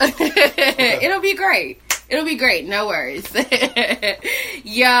be great. It'll be great. No worries.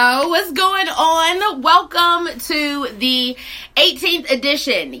 Yo, what's going on? Welcome to the 18th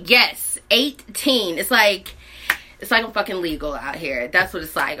edition. Yes, 18. It's like I'm fucking legal out here. That's what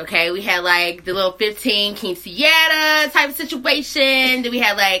it's like, okay? We had like the little 15 quinceañera type of situation. Then we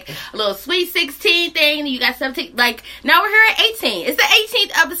had like a little sweet 16 thing. Then you got 17. Like, now we're here at 18. It's the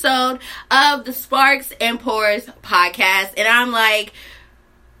 18th episode of the Sparks and Pours podcast. And I'm like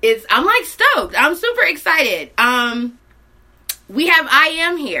stoked. I'm super excited. We have I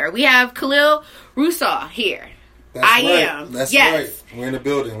Am here. We have Khalil Rousaw here. That's I right. Am. That's yes. right. We're in the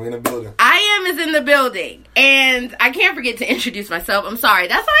building. I Am is in the building. And I can't forget to introduce myself. I'm sorry.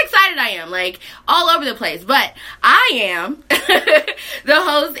 That's how excited I am. Like, all over the place. But I am the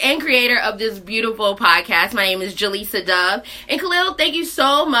host and creator of this beautiful podcast. My name is Jaleesa Dove. And Khalil, thank you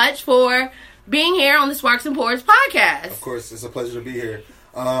so much for being here on the Sparks and Pours podcast. Of course. It's a pleasure to be here.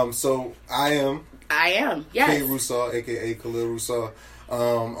 So I am, yes. K. Rousaw, a.k.a. Khalil Rousaw,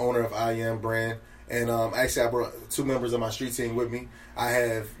 owner of I Am brand. And actually, I brought two members of my street team with me. I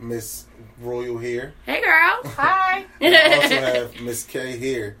have Miss Royal here. Hey, girl. Hi. And I also have Miss K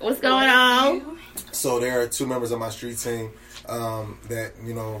here. What's going on? So there are two members of my street team that,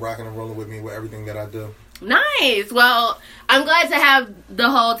 rocking and rolling with me with everything that I do. Nice. Well, I'm glad to have the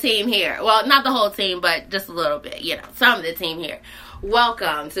whole team here. Well, not the whole team, but just a little bit. Some of the team here.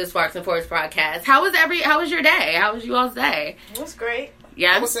 Welcome to the Sparks and Pours podcast. How was your day? How was you all's day? It was great.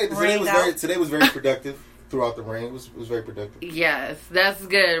 Yeah. I would say today was very productive throughout the rain. It was very productive. Yes, that's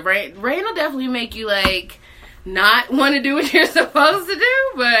good. Rain will definitely make you not want to do what you're supposed to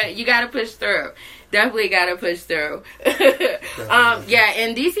do, but you got to push through. Definitely got to push through. Yeah,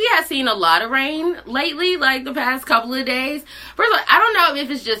 and DC has seen a lot of rain lately, like the past couple of days. First of all, I don't know if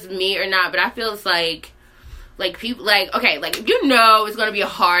it's just me or not, but I feel it's like people, if you know it's going to be a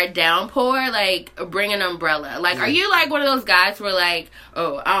hard downpour, bring an umbrella. Are you one of those guys who are like,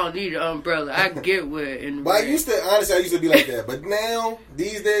 oh, I don't need an umbrella, I can get wet in the But rain. I used to be like that. But now,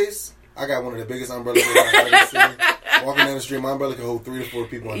 these days, I got one of the biggest umbrellas I've ever seen. Walking down the street, my umbrella can hold 3 to 4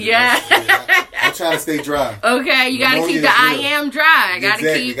 people under it. I'm trying to stay dry. Okay, you got to keep the I Am dry.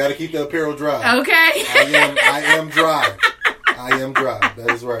 You got to keep the apparel dry. Okay. I am dry. I am dry. That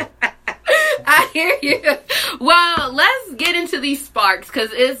is right. I hear you. Well, let's get into these sparks, because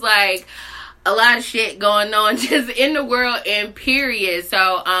it's a lot of shit going on just in the world and period.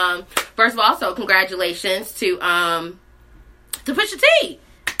 So, first of all, congratulations to Pusha T.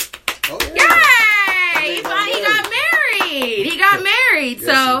 Oh, yeah. Yay! He got married. Yes,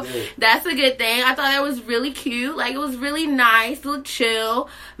 so he did. That's a good thing. I thought that was really cute. It was really nice, a little chill.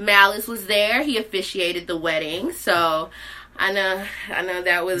 Malice was there. He officiated the wedding. So I know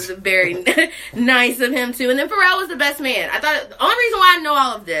that was very nice of him too. And then Pharrell was the best man. I thought the only reason why I know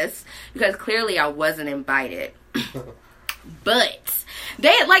all of this, because clearly I wasn't invited. But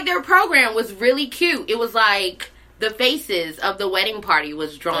they their program was really cute. It was the faces of the wedding party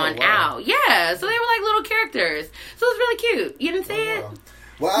was drawn out. Yeah, so they were little characters. So it was really cute. You didn't see it? Wow.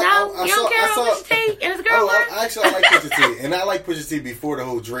 Well, You don't care about Pusha T and his girlfriend? I like Pusha T. And I like Pusha T before the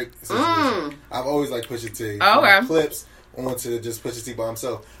whole Drake situation. I've always liked Pusha T. Okay. Clips onto just Pusha T by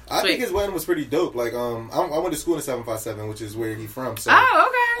himself. I think his wedding was pretty dope. I went to school in 757, which is where he's from. So okay.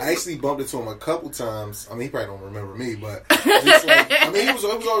 I actually bumped into him a couple times. I mean, he probably don't remember me, but just it was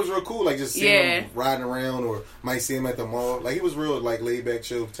always real cool. Just seeing him riding around, or might see him at the mall. He was real laid back,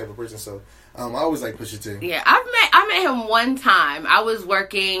 chill type of person. So I always like Pusha T. Yeah, I met him one time. This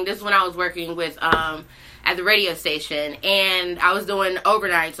is when I was working with at the radio station, and I was doing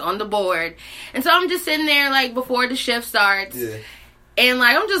overnights on the board, and so I'm just sitting there before the shift starts. Yeah. And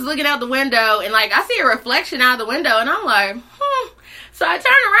I'm just looking out the window, and I see a reflection out the window, and I'm like, So I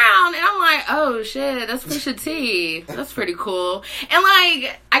turn around, and I'm like, oh shit, that's Pusha T. That's pretty cool. And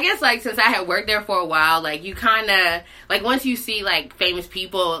I guess since I had worked there for a while, you kind of once you see famous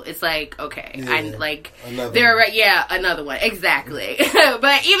people, it's okay, yeah, another one, exactly.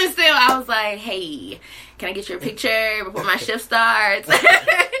 But even still, I was like, hey, can I get your picture before my shift starts?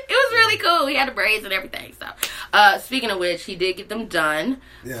 It was really cool. He had the braids and everything. So, speaking of which, he did get them done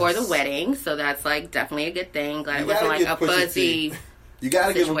for the wedding. So that's definitely a good thing. Glad it wasn't a fuzzy. You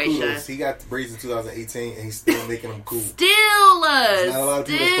gotta situation. give him kudos. He got the braids in 2018, and he's still making them cool. Still, not a lot of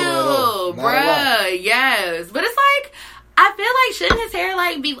people pulling it off. Bruh, yes. But it's I feel shouldn't his hair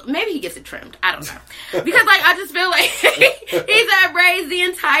be, maybe he gets it trimmed. I don't know. Because I just feel he's had braids the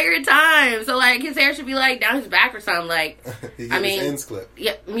entire time. So his hair should be down his back or something. He gets his ends clipped.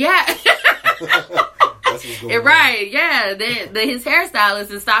 Yeah. That's what's going on. Right, yeah. His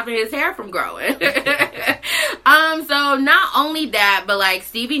hairstylist is stopping his hair from growing. So not only that, but like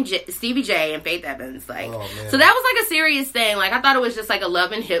Stevie J and Faith Evans, like, so that was like a serious thing. Like, I thought it was just like a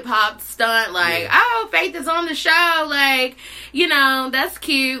Love and Hip Hop stunt. Like, oh, Faith is on the show. Like, you know, that's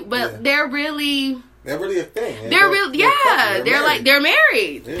cute. But they're really a thing. They're really, they're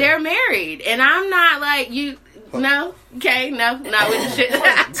married. Yeah. They're married. And I'm not like, no, okay, no, not with the shit.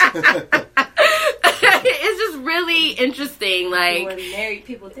 It's just really interesting, like doing married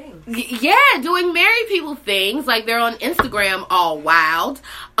people things. Yeah, doing married people things. Like, they're on Instagram all wild.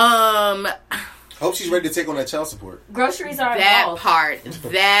 Hope she's ready to take on that child support. Groceries are that involved.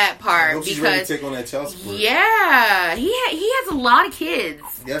 That part. Hope she's ready to take on that child support. Yeah, he has a lot of kids.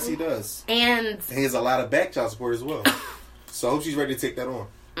 Yes, he does, and he has a lot of back child support as well. So I hope she's ready to take that on.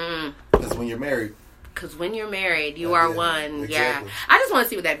 Because when you're married. Because when you're married, you are one. Exactly. Yeah. I just want to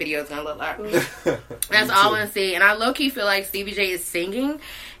see what that video is going to look like. That's all I want to see. And I low-key feel like Stevie J is singing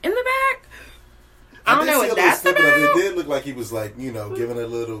in the back. I don't know what that's about. It did look like he was like, you know, giving a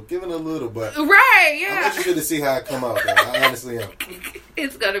little, but right, yeah. I'm interested to see how it come out. Though. I honestly am.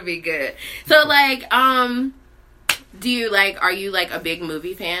 It's gonna be good. So, like, are you like a big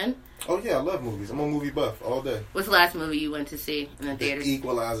movie fan? Oh yeah, I love movies. I'm a movie buff all day. What's the last movie you went to see in the theater?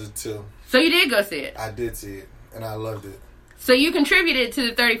 Equalizer 2. So you did go see it? I did see it, and I loved it. So you contributed to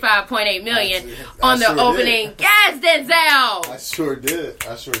the $35.8 million on the opening. Did. Yes, Denzel. I sure did.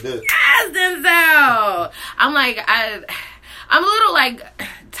 Yes, Denzel. I'm like, I'm a little like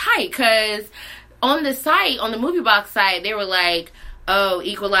tight because on the site, on the Movie Box site, they were like, oh,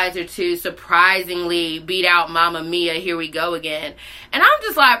 Equalizer 2 surprisingly beat out Mamma Mia. Here we go again. And I'm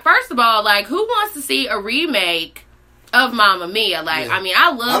just like, first of all, like, who wants to see a remake of Mamma Mia? Like, I mean,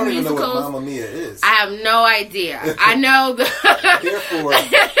 I love musicals. I don't even know what Mamma Mia is. I have no idea. I know Therefore,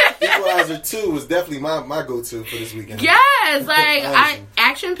 Equalizer 2 was definitely my go-to for this weekend. Yes, like,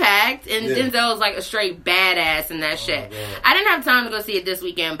 action-packed, and Denzel is like a straight badass in that shit. God. I didn't have time to go see it this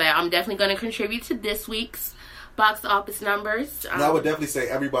weekend, but I'm definitely going to contribute to this week's box office numbers. I would definitely say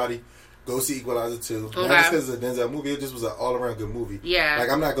everybody go see Equalizer 2. Okay. Not just because it's a Denzel movie, it just was an all-around good movie. Yeah. Like,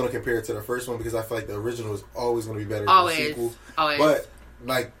 I'm not going to compare it to the first one because I feel like the original is always going to be better than the sequel. Always. But,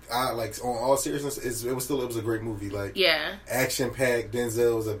 like, on all seriousness, it was a great movie. Like, yeah. Action-packed,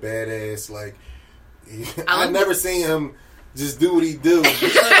 Denzel was a badass. Like, I've never seen him just do what he do.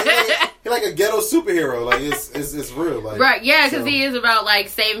 He's like a ghetto superhero. Like, it's real. Like, right, yeah, because he is about, like,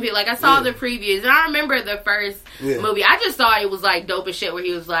 saving people. Like, I saw the previews, and I remember the first movie. I just thought it was, like, dope as shit, where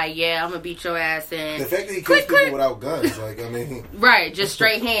he was like, yeah, I'm gonna beat your ass, and the fact that he kills people without guns, like, I mean... Right, just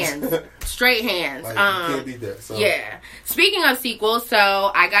straight hands. Straight hands. Like, you can't beat that, so. Yeah. Speaking of sequels,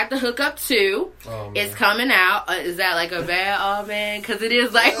 so I got The Hookup 2. Oh, it's coming out. Is that, like, a bad, oh, man? Because it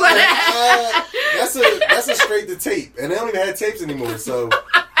is, like, that's a straight to tape, and they don't even have tapes anymore, so...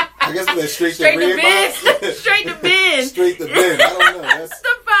 I guess that's straight to bin. Straight to bin. Straight to bin. I don't know. That's the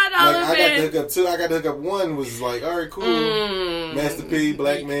 $5 bin. I got the Hookup 2. I got the Hookup 1 was like, all right, cool. Master P,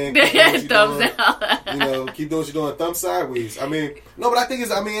 Black man. Thumbs out. You know, keep doing what you're doing. Thumb sideways. I mean, no, but I think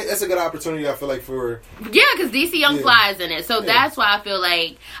it's a good opportunity, I feel like, for... Yeah, because DC Young Fly is in it. So that's why I feel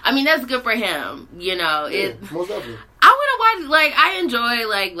like, I mean, that's good for him. You know, most definitely. I want to watch, like, I enjoy,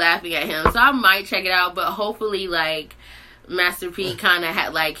 like, laughing at him. So I might check it out, but hopefully, like... Master P kind of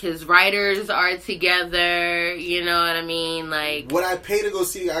had, like, his writers are together, you know what I mean? Like, would I pay to go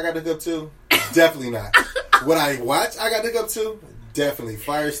see I Got the Hookup 2? Definitely not. Would I watch I Got the Hookup 2? Definitely.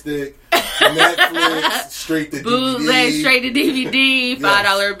 Fire Stick, Netflix, straight to DVD. Bootleg, straight to DVD,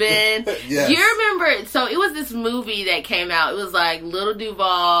 $5 bin. Yes. You remember, so it was this movie that came out, it was like Lil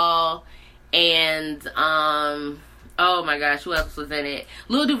Duval and, oh my gosh, who else was in it?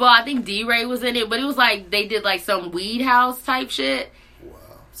 Lil Duval, I think D-Ray was in it, but it was like, they did like some weed house type shit.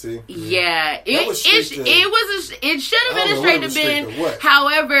 Wow. See? Yeah. It should have been a straight to bin.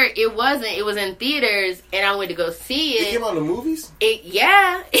 However, it wasn't. It was in theaters, and I went to go see it. It came out in the movies? It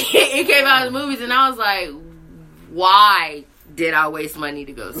came out in the movies, and I was like, why did I waste money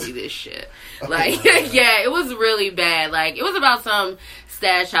to go see this shit? Like, yeah, it was really bad. Like, it was about some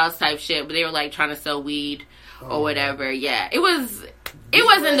stash house type shit, but they were like trying to sell weed. Or whatever, yeah. It wasn't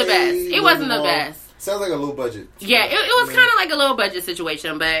the best. It wasn't the best. Sounds like a low budget. Yeah, it was kind of like a low budget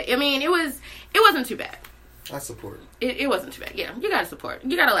situation, but I mean, it wasn't too bad. I support it. It wasn't too bad. Yeah, you gotta support.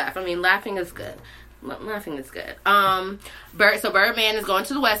 You gotta laugh. I mean, laughing is good. Laughing is good. So Birdman is going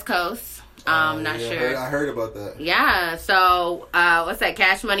to the West Coast. Not sure. I heard about that. Yeah. So what's that?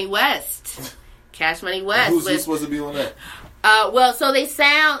 Cash Money West. Cash Money West. Who's supposed to be on that? Well, so they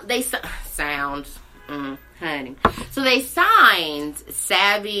sound. Honey. So they signed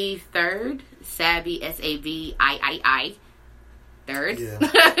Savvy Third. Savii, Savii. Third. Yeah.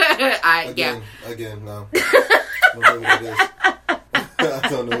 Again, no. I don't know who that is. I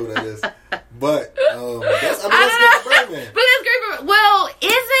don't know who that is. But that's good for Birdman. But that's great for. Well, is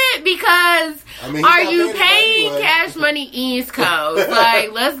it because are you paying Cash Money East Coast?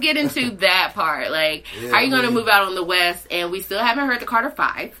 Like, let's get into that part. Like, are you going to move out on the West? And we still haven't heard the Carter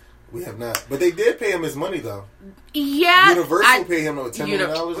 5. We have not, but they did pay him his money though. Yeah, Universal paid him $10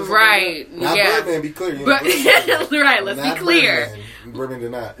 million or something. Right? Like not Birdman. Be clear. Right. Let's be clear. Birdman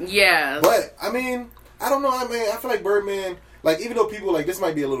did not. Yeah. But I mean, I don't know. I mean, I feel like Birdman. Like, even though people, like, this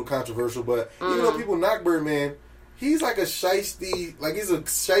might be a little controversial, but even though people knock Birdman, he's like a shiesty,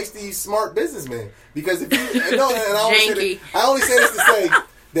 smart businessman. Because if you, I only say this to say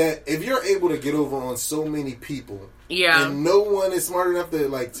that if you're able to get over on so many people, and no one is smart enough to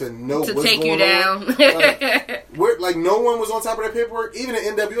know what's going on. To take you down. Like, no one was on top of that paperwork. Even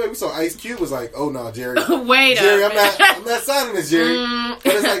in NWA, we saw Ice Cube was like, oh, no, Jerry. Jerry, I'm not signing this, Jerry.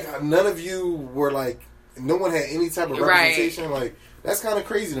 But it's like, none of you were like, no one had any type of representation. Right. Like, that's kind of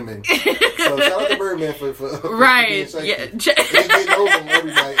crazy to me. So shout out to Birdman for right. Being and getting over on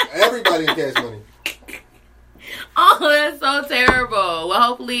everybody in Cash Money. Oh, that's so terrible. Well,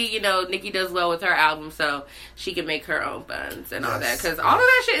 hopefully, Nicki does well with her album so she can make her own funds and all that. Because all of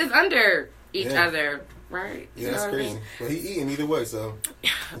that shit is under each other, right? Yeah, that's crazy. But he eating either way, so.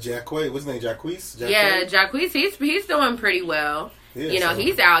 Jacquees, what's his name? Jacquees? Yeah, Jacquees, he's doing pretty well. Yeah,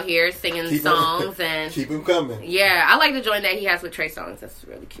 he's out here singing songs and keep him coming. Yeah, I like the joint that he has with Trey Songz. That's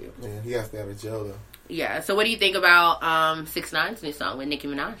really cute. Yeah, he has to have a jail though. Yeah. So, what do you think about 6ix9ine's new song with Nicki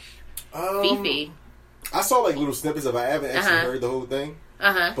Minaj? Fifi. I saw like little snippets of it. I haven't actually heard the whole thing.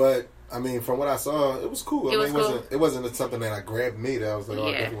 But I mean, from what I saw, it was cool. It wasn't something that grabbed me. That I was like,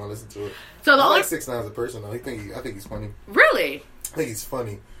 I definitely want to listen to it. So I like 6ix9ine as a person though. I think he's funny. Really? I think he's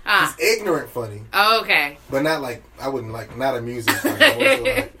funny. He's ignorant funny. Oh, okay. But not like, I wouldn't like, not a music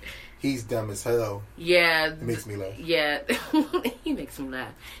funny. He's dumb as hell. Yeah. It makes me laugh. Yeah. He makes me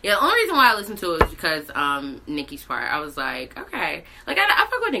laugh. Yeah, the only reason why I listened to it was because Nicki's part. I was like, okay. Like, I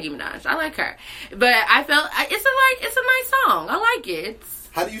fuck with Nicki Minaj. I like her. But I felt, it's a nice song. I like it.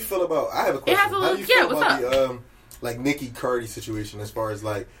 How do you feel about, I have a question. How do you feel about the, like, Nicki Cardi situation as far as,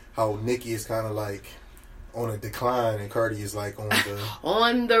 like, how Nicki is kind of, like, on a decline and Cardi is like on the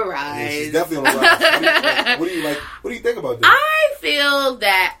on the rise. Yeah, she's definitely on the rise. What do you think about that? I feel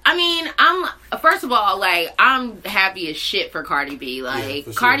that I'm first of all, like, I'm happy as shit for Cardi B. Like,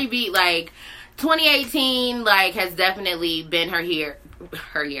 yeah, Cardi B, like 2018 like has definitely been her year.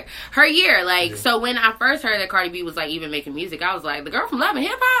 Like, so when I first heard that Cardi B was like even making music, I was like, the girl from Love and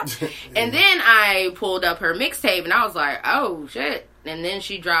Hip Hop. And then I pulled up her mixtape and I was like, oh shit. And then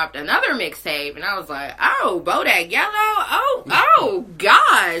she dropped another mixtape, and I was like, oh, Bodak Yellow? Oh,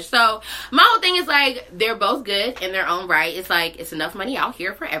 gosh. So, my whole thing is, like, they're both good in their own right. It's like, it's enough money out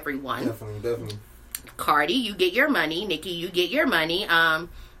here for everyone. Definitely. Cardi, you get your money. Nicki, you get your money.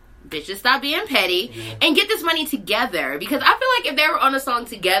 Bitches, stop being petty. Yeah. And get this money together. Because I feel like if they were on a song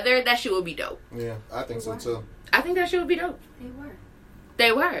together, that shit would be dope. Yeah, I think so, too. I think that shit would be dope.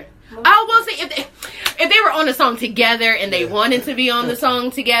 They were. Oh, well, see, if they were on the song together and they wanted to be on the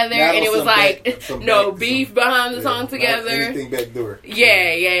song together and it was like no beef behind the song together. Anything backdoor.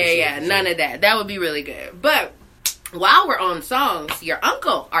 Yeah. None of that. That would be really good. But while we're on songs, your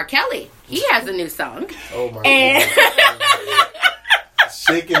uncle, R. Kelly, he has a new song. Oh, my God.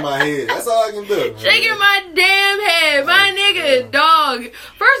 Shaking my head. That's all I can do. Shaking my damn head. My nigga, dog.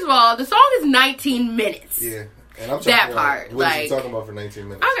 First of all, the song is 19 minutes. Yeah. And I'm that part. What are you talking about for 19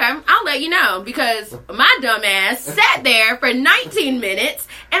 minutes? Okay, I'll let you know because my dumb ass sat there for 19 minutes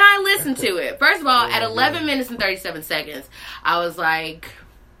and I listened to it. First of all, at 11 minutes and 37 seconds, I was like,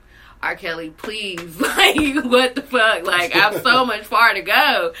 R. Kelly, please, like, what the fuck? Like, I have so much far to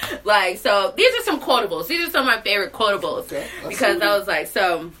go. Like, so these are some quotables. These are some of my favorite quotables because I was like,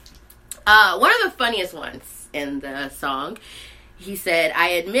 so one of the funniest ones in the song. He said, I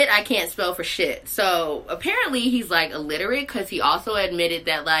admit I can't spell for shit. So, apparently he's, like, illiterate because he also admitted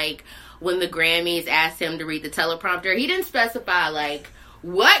that, like, when the Grammys asked him to read the teleprompter, he didn't specify, like,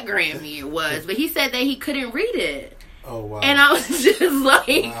 what Grammy it was, but he said that he couldn't read it. Oh, wow. And I was just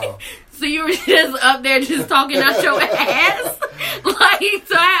like, wow. So you were just up there just talking out your ass? Like,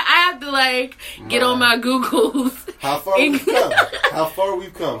 so I have to, like, get on my Googles. How far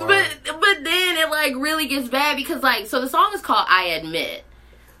we've come. But then it, like, really gets bad because, like, so the song is called I Admit.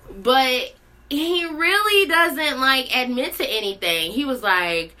 But he really doesn't, like, admit to anything. He was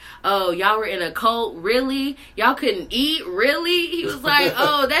like, oh, y'all were in a cult? Really? Y'all couldn't eat? Really? He was like,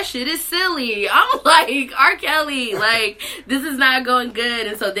 oh, that shit is silly. I'm like, R. Kelly, like, this is not going good.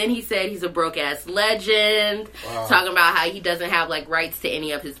 And so then he said he's a broke-ass legend, talking about how he doesn't have, like, rights to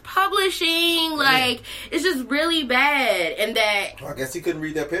any of his publishing. Like, it's just really bad. And that... Well, I guess he couldn't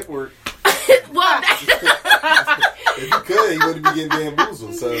read that paperwork. Well, if he could, he wouldn't be getting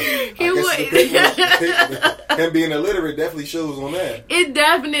bamboozled. So he would. Him being illiterate definitely shows on that. It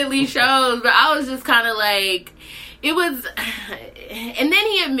definitely shows, but I was just kind of like, it was. And then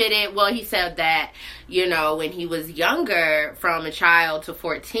he admitted, well, he said that, you know, when he was younger, from a child to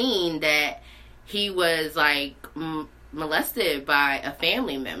 14, that he was like molested by a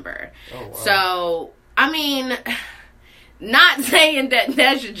family member. Oh, wow. So, I mean, not saying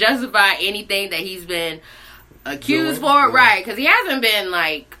that should justify anything that he's been accused for, right? Because he hasn't been,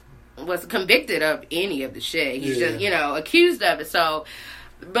 like, was convicted of any of the shit. He's just, you know, accused of it. So,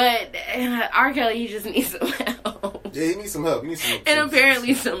 but R. Kelly, he just needs some help. Yeah, he needs some help. He needs some and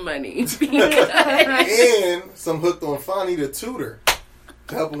apparently some money. And some hooked on Fonnie the tutor.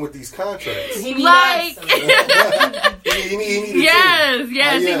 Help him with these contracts. He needs he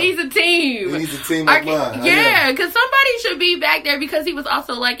needs a team. He needs a team like mine. Yeah, because somebody should be back there, because he was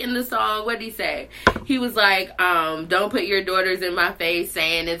also, like, in the song, what did he say? He was like, don't put your daughters in my face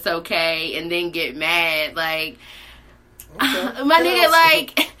saying it's okay and then get mad. Like, my nigga,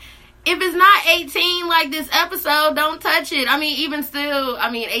 like... If it's not 18, like this episode, don't touch it. I mean, even still,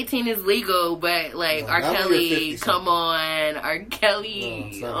 18 is legal, but, like, R. Kelly, come on. R.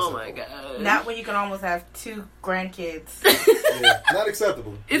 Kelly. No, oh, my God. Not when you can almost have 2 grandkids. Not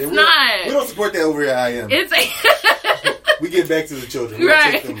acceptable. It's not. We don't support that over here at IM. We give back to the children. We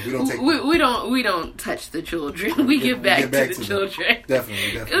don't take them. We don't touch the children. We give back to the children.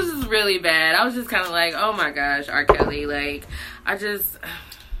 Definitely. This is really bad. I was just kind of like, oh, my gosh, R. Kelly. Like,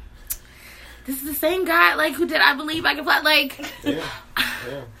 this is the same guy, like, who did I Believe I Can Fly? Like, yeah,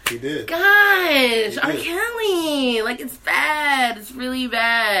 he did. Gosh, R. Kelly, like, it's bad. It's really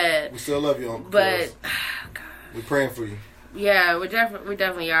bad. We still love you, Uncle. But God, we're praying for you. Yeah, we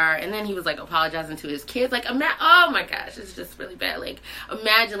definitely are. And then he was, like, apologizing to his kids. Like, oh my gosh, it's just really bad. Like,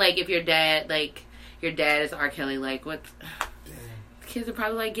 imagine, like, if your dad is R. Kelly. Like, what? Kids are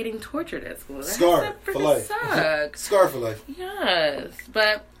probably, like, getting tortured at school. Scar for life. Scar for life. Yes,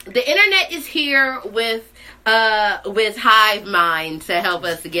 but the internet is here with Hive Mind to help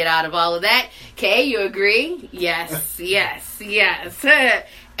us to get out of all of that. Kay, you agree? Yes.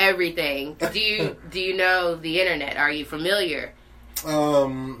 Everything. Do you know the internet? Are you familiar?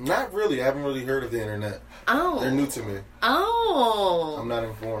 Not really. I haven't really heard of the internet. Oh, they're new to me. Oh, I'm not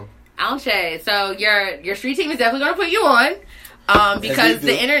informed. Okay, so your street team is definitely going to put you on. Because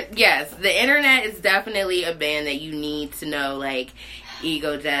the internet is definitely a band that you need to know, like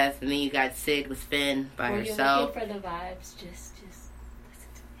Ego Death, and then you got Sid with Finn by herself. You're looking for the vibes, just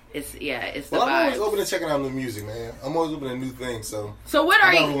it's the vibes. I'm always open to checking out new music, man. I'm always open to new things. So what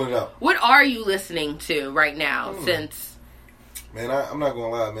are you listening to right now? Since man, I'm not gonna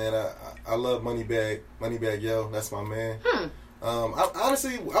lie, man. I love Moneybagg Yo. That's my man.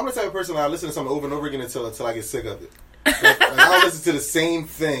 Honestly, I'm the type of person I listen to something over and over again until I get sick of it. Like, I'll listen to the same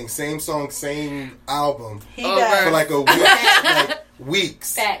thing, same song, same album for like a week,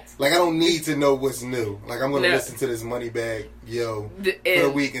 weeks. Facts. Like, I don't need to know what's new. Like, I'm going to listen to this Moneybagg Yo for a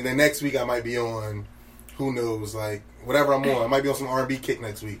week, and then next week I might be on, who knows, like, whatever I'm on. I might be on some R&B kick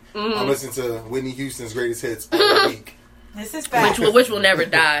next week. I'm listening to Whitney Houston's greatest hits all week. This is facts. Which will never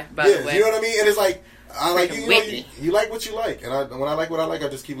die, by the way. You know what I mean? And it's like, I like you like what you like, and when I like what I like, I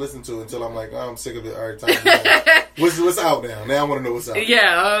just keep listening to it until I'm like, oh, I'm sick of it. All right, time. What's out now? Now I want to know what's out.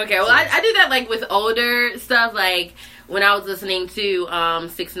 Yeah, okay. Well, I do that like with older stuff. Like when I was listening to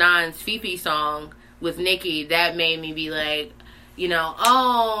 6ix9ine's Fifi song with Nicki, that made me be like, you know,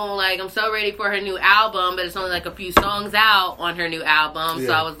 oh, like I'm so ready for her new album, but it's only like a few songs out on her new album. Yeah.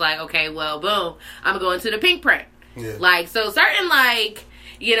 So I was like, okay, well, boom, I'm going to the Pink Print. Yeah. Like, so certain like,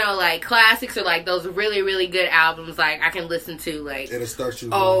 you know, like classics or like those really, really good albums, like I can listen to like it'll start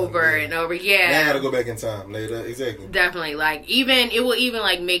you over and over. Yeah, now I gotta go back in time later. Exactly. Definitely. Like it will even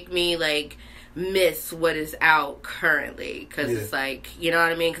like make me like miss what is out currently because it's like, you know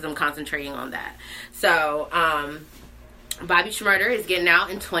what I mean? Because I'm concentrating on that. So, Bobby Shmurda is getting out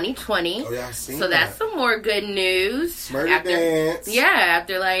in 2020. Oh, yeah, I seen so that's some more good news. Shmurda dance. Yeah,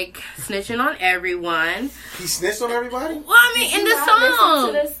 after like snitching on everyone. He snitched on everybody? Well, I mean, in the song. Listen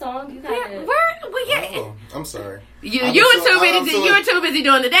to this song? You gotta... Yeah, we we can't. Oh, I'm sorry. You were too busy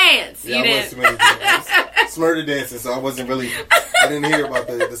doing the dance. Yeah, you I was too busy doing it. Smurder dancing, so I wasn't really. I didn't hear about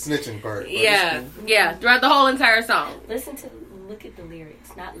the snitching part. Yeah, yeah. Throughout the whole entire song. Look at the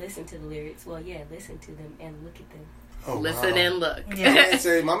lyrics, not listen to the lyrics. Well, yeah, listen to them and look at them. Oh, listen and look.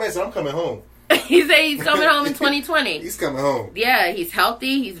 Yeah. My man said I'm coming home. He said he's coming home in 2020. He's coming home. Yeah, he's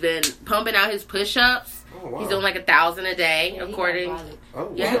healthy. He's been pumping out his push-ups. Oh, wow. He's doing like 1,000 a day, according. Oh,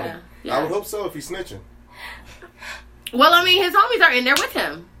 wow. Yeah. I would hope so if he's snitching. Well, I mean, his homies are in there with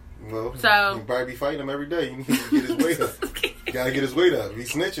him. Well, so you probably be fighting him every day. You need to get his weight up. You gotta get his weight up. If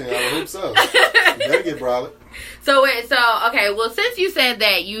he's snitching, I would hope so. You better get brolic. So okay. Well, since you said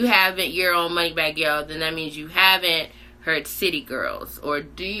that you haven't your own Moneybagg Yo, then that means you haven't heard City Girls, or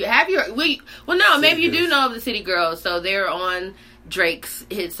do you have your? Well, no, maybe you do know of the City Girls. So they're on Drake's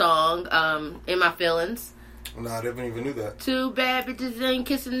hit song, "In My Feelings." No, I didn't even knew that. Two bad bitches ain't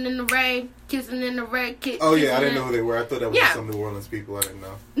kissing in the rain. Oh yeah, I didn't know who they were. I thought that was some New Orleans people. I didn't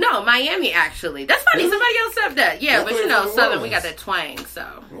know. No, Miami actually. That's funny. Really? Somebody else said that. Yeah, but you know, Southern, we got that twang. So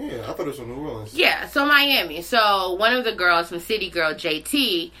yeah, I thought it was from New Orleans. Yeah, so Miami. So one of the girls from City Girl,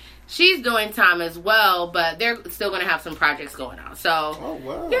 JT, she's doing time as well, but they're still going to have some projects going on. So oh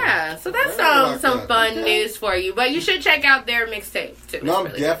wow, yeah. So that's some fun news for you. But you should check out their mixtape too. No,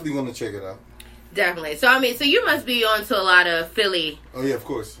 I'm definitely going to check it out. Definitely. So I mean, so you must be on to a lot of Philly. Oh yeah, of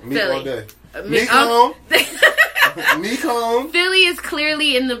course. Meek all day. Meek home. Meek home. Philly is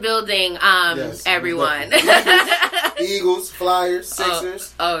clearly in the building. Yes, everyone. Eagles, Flyers,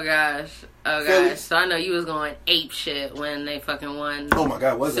 Sixers. Oh gosh. Philly. So I know you was going ape shit when they fucking won. Oh my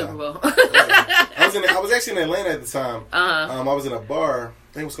God, was Super Bowl. I was actually in Atlanta at the time. Uh-huh. I was in a bar.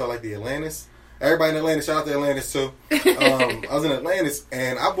 I think it was called like the Atlantis. Everybody in Atlanta, shout out to Atlantis too. I was in Atlantis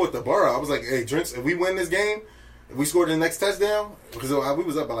and I bought the bar. I was like, hey, drinks, if we win this game, if we scored the next touchdown, because we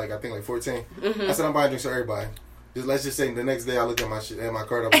was up by I think 14. Mm-hmm. I said, I'm buying drinks for everybody. Let's just say the next day I looked at my shit and my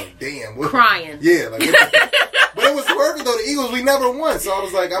card. I was like, damn. What? Crying. Yeah. But it was worth it though. The Eagles, we never won. So I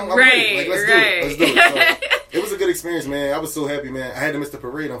was like, I'm ready. Like, let's do it. So, it was a good experience, man. I was so happy, man. I had to miss the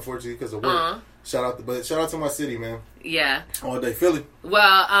parade, unfortunately, because of work. Uh-huh. Shout out to my city, man. Yeah. All day. Philly.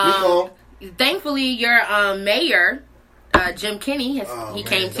 Well, thankfully, your mayor, Jim Kenney,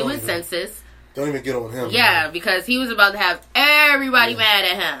 came to his senses. Don't even get on him. Yeah, man. Because he was about to have everybody mad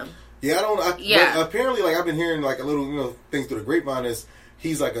at him. Yeah, but apparently, I've been hearing a little, things through the grapevine is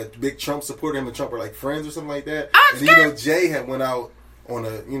he's like a big Trump supporter. Him and Trump are like friends or something like that. And Jay had went out on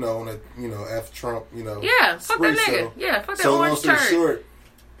a F Trump, Yeah, fuck that nigga. Yeah, fuck that orange turd. Short,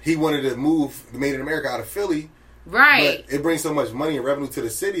 he wanted to move Made in America out of Philly. Right. But it brings so much money and revenue to the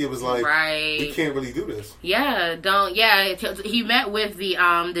city. It was like, we can't really do this. Yeah, he met with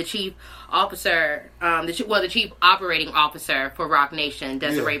the chief officer, the chief operating officer for Roc Nation,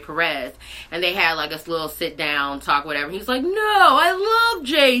 Desiree Perez, and they had a little sit down talk, whatever. He's like, no, I love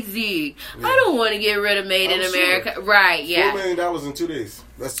Jay-Z. Yeah. I don't want to get rid of Made in America. Sure. Right? Yeah. $4 million in 2 days.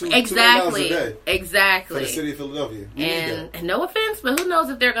 That's $2 million a day. Exactly. For the city of Philadelphia. And no offense, but who knows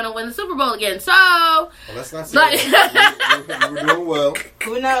if they're going to win the Super Bowl again? So, well, let's not say that. We were doing well.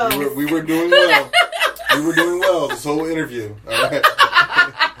 Who knows? We were doing well. We were doing well this whole interview. All right.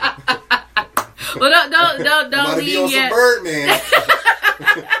 Well, don't leave yet. Some Birdman.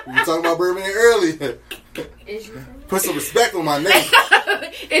 We were talking about Birdman earlier. Put some respect on my name.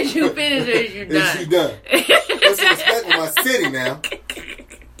 Is you finished or is you done? Is you done? Put some respect on my city now.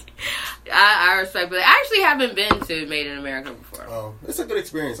 I respect that. I actually haven't been to Made in America before. Oh, it's a good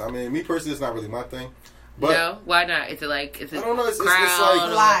experience. I mean, me personally, it's not really my thing. But no, why not? Is it I don't know. It's like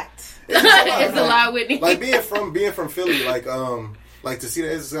a lot. It's a lot, Whitney. Like being from Philly, like to see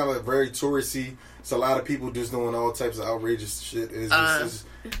that it's kind of very touristy. It's a lot of people just doing all types of outrageous shit.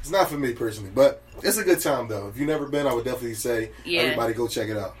 It's not for me personally, but it's a good time though. If you've never been, I would definitely say everybody go check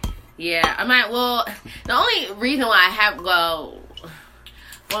it out. Yeah, I might. Well, the only reason why I have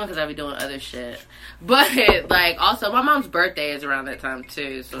one, because I be doing other shit, but also my mom's birthday is around that time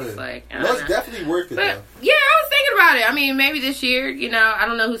too, so it's it's definitely worth it. But, though. Yeah, I was thinking about it. I mean, maybe this year. I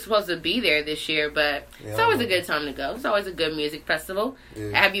don't know who's supposed to be there this year, but it's always a good time to go. It's always a good music festival.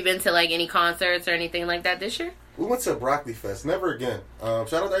 Yeah. Have you been to any concerts or anything like that this year? We went to Broccoli Fest. Never again.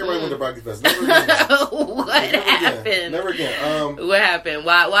 Shout out to everybody who went to Broccoli Fest. Never again. What happened? Never again. What happened?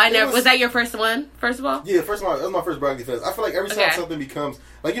 Why never? Was that your first one? First of all? Yeah, first of all, that was my first Broccoli Fest. I feel like every time something becomes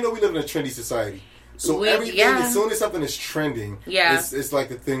we live in a trendy society. So everything, as soon as something is trending, it's like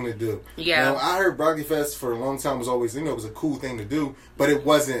the thing to do. Yeah. I heard Broccoli Fest for a long time was always, it was a cool thing to do, but it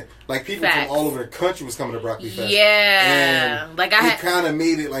wasn't, people from all over the country was coming to Broccoli Fest. Yeah. And it kind of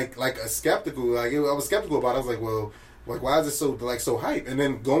made it like a skeptical, I was skeptical about it. I was like, well, Like, why is it so hype? And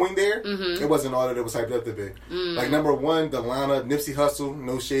then going there, it wasn't all that it was hyped up to be. Like, number one, the lineup, Nipsey Hussle,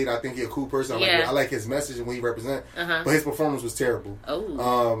 no shade. I think he's a cool person. I like his message and what he represents. But his performance was terrible.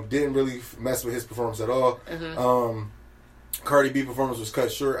 Didn't really mess with his performance at all. Cardi B performance was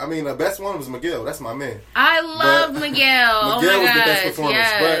cut short. I mean, the best one was Miguel. That's my man. I love Miguel. Miguel was the best performance.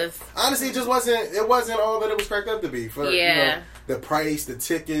 But honestly, it just wasn't all that it was cracked up to be. For, the price, the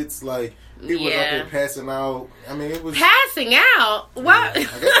tickets, like, people was out there passing out. I mean, it was... Passing out? What? I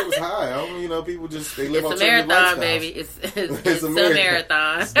guess it was high. People just... They live it's on a marathon, baby. It's a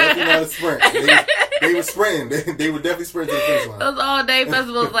marathon. It's definitely not a sprint. They were sprinting. They were definitely sprinting to the finish line. Those all-day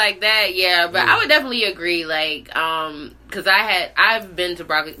festivals like that, yeah. But I would definitely agree, like, because I've been to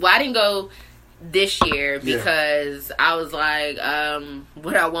Broccoli. Well, I didn't go this year because I was like,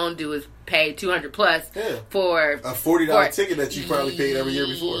 what I won't do is pay $200 plus for a $40 ticket that you probably paid every year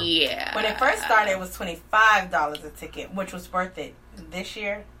before. Yeah. When it first started, it was $25 a ticket, which was worth it. This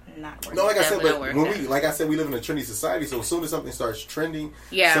year, not worth it. No, like I said, but when we live in a trendy society, so as soon as something starts trending,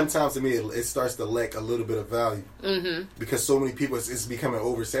 sometimes to me it starts to lack a little bit of value because so many people, it's becoming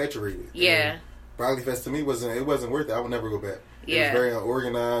oversaturated. Yeah. Broccoli Fest to me wasn't worth it. I would never go back. It was very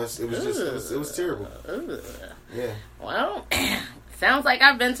unorganized. It was just it was terrible. Yeah. Well, sounds like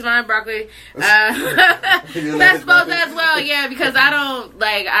I've been to my Broccoli festivals as well. Yeah, because I don't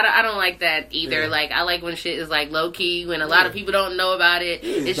like that either. Yeah. Like, I like when shit is like low key, when a lot of people don't know about it.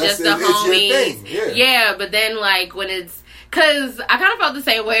 It's just the homies. Yeah, but then like when it's. Cause I kind of felt the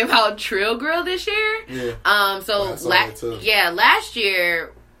same way about Trill Grill this year. Yeah. So last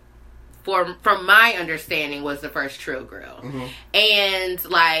year, from my understanding, was the first Trill Grill. And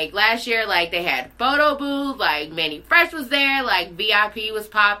like last year, like they had photo booth, like Manny Fresh was there, like VIP was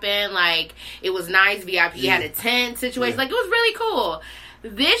popping, like it was nice. VIP had a tent situation, like it was really cool.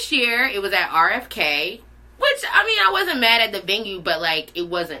 This year it was at RFK, which I mean I wasn't mad at the venue, but like it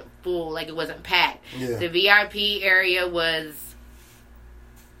wasn't full, like it wasn't packed. The VIP area was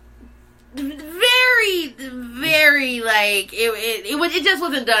very like it just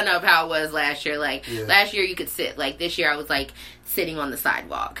wasn't done up how it was last year. Like last year you could sit, like this year I was like sitting on the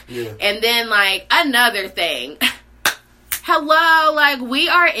sidewalk. And then like another thing, hello, like we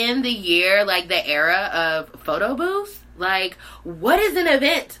are in the year, like the era of photo booths. Like, what is an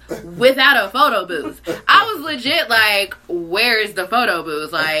event without a photo booth? I was legit like, where is the photo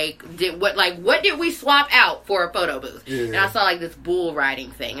booth? Like, what did we swap out for a photo booth? And I saw like this bull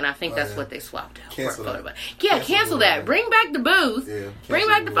riding thing, and I think that's what they swapped out for a photo booth. Cancel that. Bring back the booth. Bring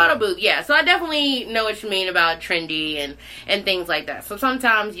back the photo booth. Yeah, so I definitely know what you mean about trendy and things like that. So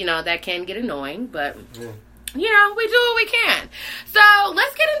sometimes, that can get annoying, but we do what we can. So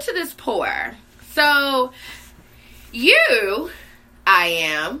let's get into this pour. So I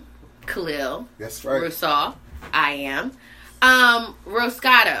am Khalil. That's right. Rusal, I am.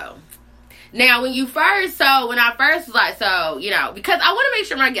 Roscato. Now, when I first was like, because I want to make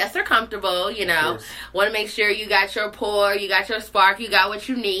sure my guests are comfortable, want to make sure you got your pour, you got your spark, you got what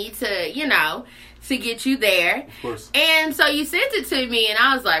you need to, to get you there. Of course. And so you sent it to me, and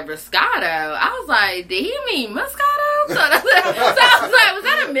I was like, Roscato? I was like, did he mean Moscato? So I was like, was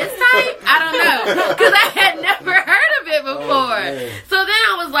that a mistype? I don't know. Because I had never heard of it before. So then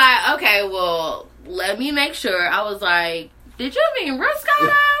I was like, okay, well, let me make sure. I was like, did you mean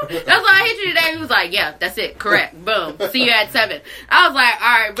Roscato? That's why I hit you today. He was like, yeah, that's it. Correct. Boom. See you at 7. I was like,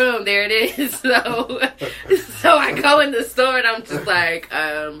 all right, boom, there it is. So I go in the store, and I'm just like,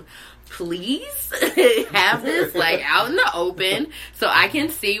 please have this like out in the open so I can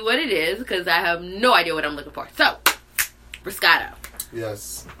see what it is, because I have no idea what I'm looking for. So, Roscato.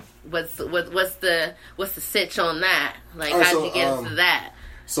 Yes. What's the sitch on that? Like, how'd you get into that?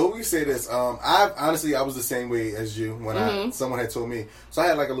 So we say this. I was the same way as you when someone had told me. So I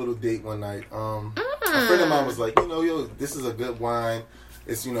had like a little date one night. A friend of mine was like, this is a good wine.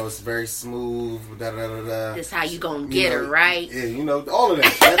 It's it's very smooth. This how you gonna get her, right? Yeah, all of that.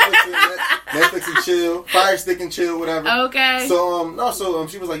 Netflix and chill, Fire Stick and chill, whatever. Okay. So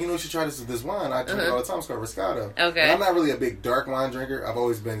she was like, you should try this wine. I drink it all the time. It's called Roscato. Okay. And I'm not really a big dark wine drinker. I've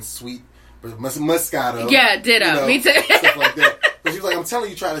always been sweet, but Moscato. Yeah, ditto. Me too. Stuff like that. But she was like, I'm telling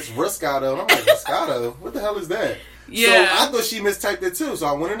you, try this Roscato. And I'm like, Roscato? What the hell is that? Yeah. So I thought she mistyped it too. So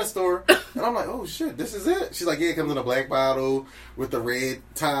I went in the store and I'm like, oh shit, this is it. She's like, yeah, it comes in a black bottle with the red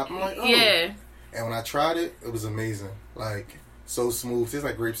top. I'm like, oh. Yeah. And when I tried it, it was amazing. Like, so smooth. Tastes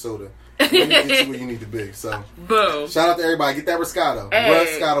like grape soda. Let me get you where you need to be. So, boom. Shout out to everybody. Get that Roscato.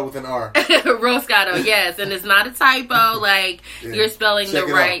 Hey. Roscato with an R. Roscato, yes. And it's not a typo. Like, you're spelling the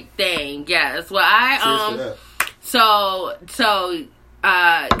right thing. Yes. Well, So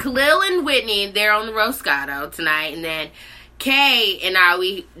Khalil and Whitney, they're on the Roscato tonight, and then Kay and I,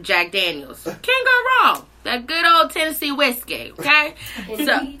 we Jack Daniels. Can't go wrong. That good old Tennessee whiskey, okay?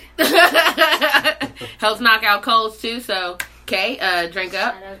 So helps knock out colds too. So Kay, drink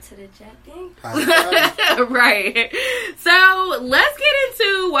up. Shout out to the Jack Daniels. Right. So let's get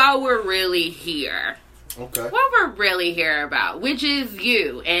into why we're really here. Okay. What we're really here about, which is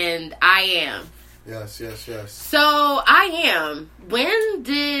you and I Am. Yes. So I Am. When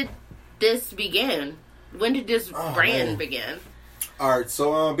did this begin? When did this brand begin? All right,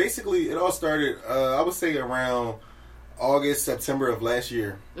 so basically it all started, I would say around August, September of last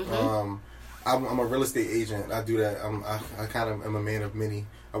year. Mm-hmm. I'm a real estate agent. I do that. I kind of am a man of many.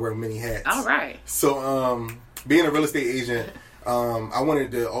 I wear many hats. All right. So being a real estate agent, I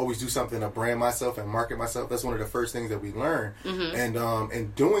wanted to always do something to brand myself and market myself. That's one of the first things that we learn. Mm-hmm. And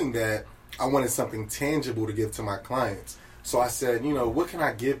in doing that, I wanted something tangible to give to my clients. So I said, what can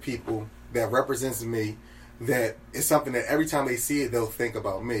I give people that represents me, that is something that every time they see it, they'll think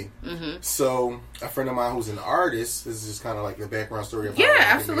about me. Mm-hmm. So a friend of mine who's an artist, this is just kind of like the background story of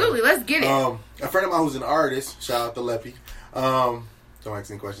absolutely. Let's get it. A friend of mine who's an artist, shout out to Leppy. Don't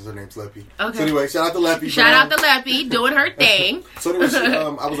ask any questions. Her name's Leppy. Okay. So anyway, shout out to Leppy. Shout out to Leppy doing her thing. So anyway,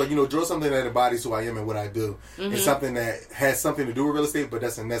 I was like, draw something that embodies who I am and what I do. Mm-hmm. It's something that has something to do with real estate, but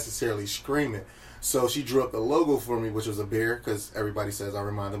doesn't necessarily scream it. So she drew up the logo for me, which was a bear, because everybody says I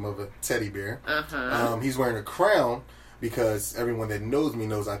remind them of a teddy bear. Uh-huh. He's wearing a crown because everyone that knows me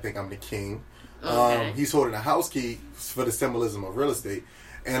knows I think I'm the king. Okay. He's holding a house key for the symbolism of real estate.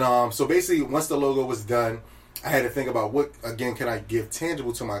 And so basically, once the logo was done, I had to think about what, again, can I give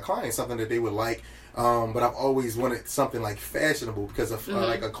tangible to my clients, something that they would like. But I've always wanted something like fashionable, because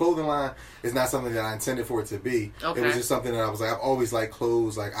like a clothing line is not something that I intended for it to be. Okay. It was just something that I was like, I've always liked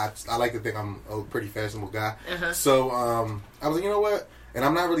clothes. Like I like to think I'm a pretty fashionable guy. Uh-huh. So I was like, you know what? And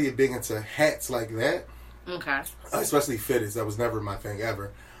I'm not really big into hats like that. Okay. Especially fitteds. That was never my thing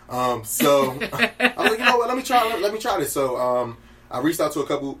ever. So I was like, you know what? Let me try this. So I reached out to a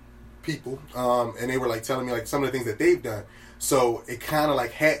couple people, and they were like telling me like some of the things that they've done. So it kind of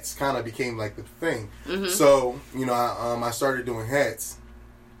like hats kind of became like the thing. Mm-hmm. So I started doing hats.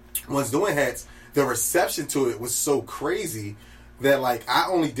 Once doing hats, the reception to it was so crazy that like I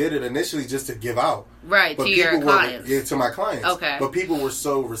only did it initially just to give out. Right, but to your clients. Yeah, to my clients. Okay. But people were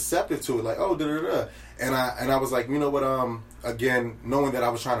so receptive to it, like, oh, da-da-da. And I was like, you know what, again, knowing that I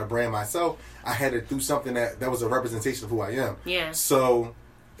was trying to brand myself, I had to do something that was a representation of who I am. Yeah. So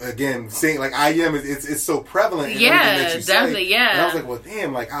again, saying like I am, it's so prevalent in everything that you definitely, say. Yeah. And I was like, well,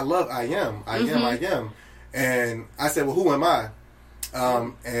 damn, like I love I am. And I said, well, who am I?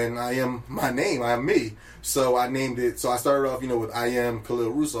 And I am my name. I am me. So I named it. So I started off, with I am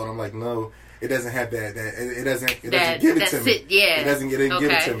Khalil Russo, and I'm like, no, it doesn't have that. It doesn't give it to me. Yeah. It doesn't give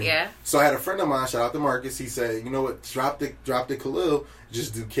it to me. Yeah. So I had a friend of mine, shout out to Marcus. He said, you know what? Drop the Khalil.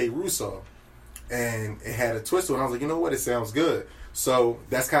 Just do K Russo, and it had a twist to it. And I was like, you know what? It sounds good. So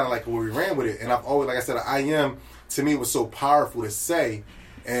that's kind of like where we ran with it. And I've always, like I said, I am, to me, was so powerful to say,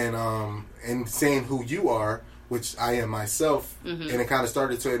 and saying who you are, which I am myself, and it kind of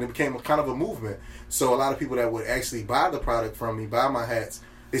started to, and it became kind of a movement. So a lot of people that would actually buy the product from me, buy my hats,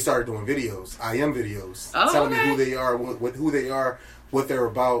 they started doing videos, I am videos, telling me who they are, who they are, what they're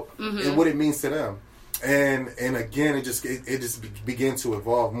about, and what it means to them. And again, it just began to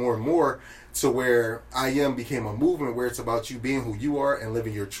evolve more and more to where I am became a movement where it's about you being who you are and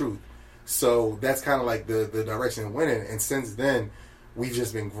living your truth. So that's kind of like the direction it went in. And since then, we've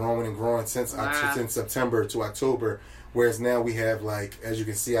just been growing and growing since September to October. Whereas now we have, like, as you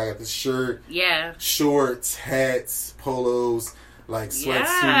can see, I got the shirt, shorts, hats, polos, like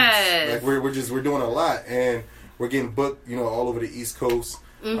sweatsuits. Like we're doing a lot, and we're getting booked, all over the East Coast.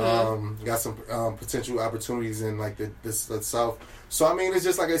 Got some potential opportunities in like the South. So I mean, it's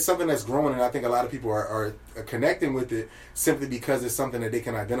just like it's something that's growing, and I think a lot of people are connecting with it simply because it's something that they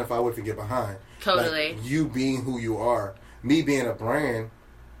can identify with and get behind. Totally. Like, you being who you are, me being a brand,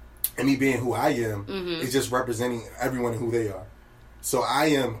 and me being who I am is just representing everyone who they are. So I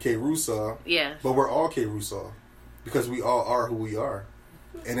am K Russo, but we're all K Russo because we all are who we are.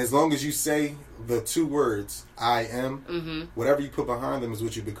 And as long as you say the two words, I am, whatever you put behind them is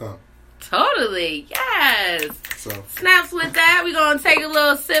what you become. Totally, yes. So snaps with that. We're gonna take a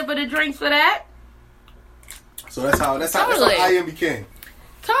little sip of the drinks for that. So that's how I am became.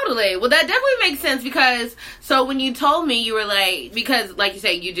 Totally. Well, that definitely makes sense because so when you told me, you were like, because like you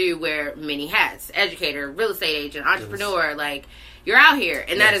said, you do wear many hats: educator, real estate agent, entrepreneur. Like you're out here,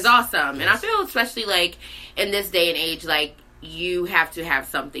 and that is awesome. And I feel especially like in this day and age, like you have to have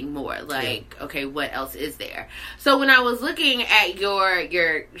something more. Like, okay, what else is there? So when I was looking at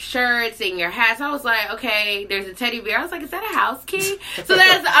your shirts and your hats, I was like, okay, there's a teddy bear. I was like, is that a house key? So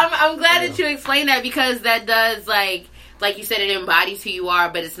I'm glad that you explained that, because that does, like you said, it embodies who you are,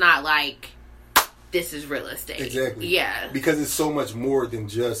 but it's not like, this is real estate. Exactly. Yeah. Because it's so much more than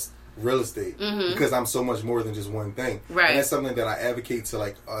just real estate. Mm-hmm. Because I'm so much more than just one thing. Right. And that's something that I advocate to,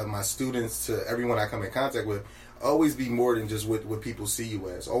 like, my students, to everyone I come in contact with. Always be more than just what people see you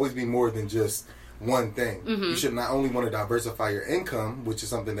as. Always be more than just one thing. Mm-hmm. You should not only want to diversify your income, which is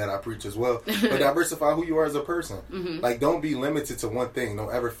something that I preach as well, but diversify who you are as a person. Mm-hmm. Like, don't be limited to one thing.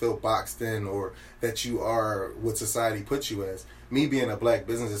 Don't ever feel boxed in, or that you are what society puts you as. Me being a black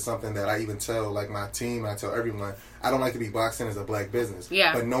business is something that I even tell, like, my team, I tell everyone, I don't like to be boxed in as a black business.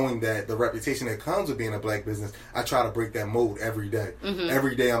 Yeah. But knowing that the reputation that comes with being a black business, I try to break that mold every day. Mm-hmm.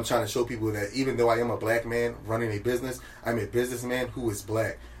 Every day I'm trying to show people that even though I am a black man running a business, I'm a businessman who is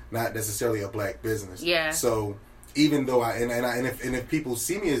black, not necessarily a black business. Yeah. So even though if people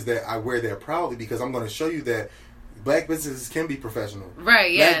see me as that, I wear that proudly, because I'm going to show you that black businesses can be professional.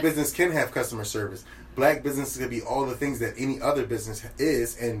 Right, yeah. Black business can have customer service. Black business can be all the things that any other business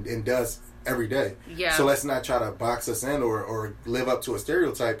is and does every day. Yeah. So let's not try to box us in or live up to a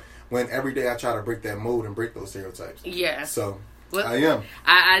stereotype, when every day I try to break that mold and break those stereotypes. Yeah. So well, I am.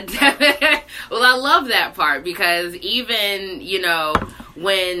 Well, I love that part, because even,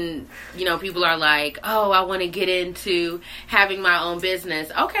 when, people are like, oh, I want to get into having my own business.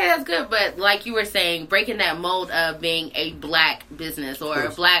 Okay, that's good. But like you were saying, breaking that mold of being a black business or a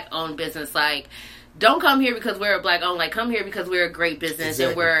black owned business, like, don't come here because we're a black owned. Like, come here because we're a great business. Exactly.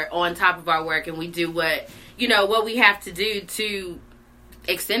 And we're on top of our work, and we do what we have to do to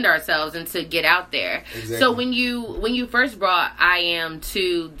extend ourselves and to get out there. Exactly. So when you first brought I Am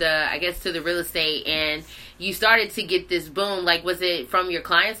to the real estate, and you started to get this boom, like, was it from your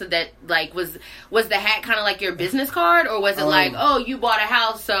clients that, like, was the hat kind of like your business card, or was it like, oh, you bought a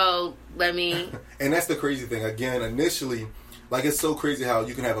house, so let me... And that's the crazy thing. Again, initially, like, it's so crazy how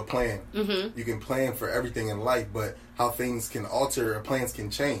you can have a plan. Mm-hmm. You can plan for everything in life, but how things can alter or plans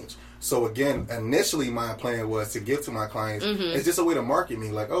can change. So again, initially my plan was to give to my clients. Mm-hmm. It's just a way to market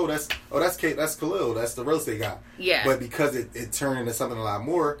me, like, that's Kate, that's Khalil, that's the real estate guy. Yeah. But because it turned into something a lot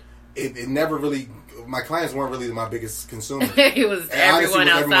more, it never really. My clients weren't really my biggest consumer. It was everyone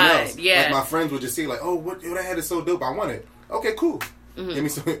outside. Everyone else. Yeah. Like, my friends would just see, like, oh, what that hat is so dope, I want it. Okay, cool. Mm-hmm.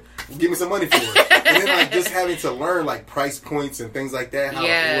 Give me some money for it. And then, like, just having to learn, like, price points and things like that, how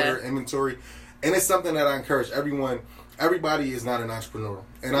to order inventory. And it's something that I encourage everyone. Everybody is not an entrepreneur,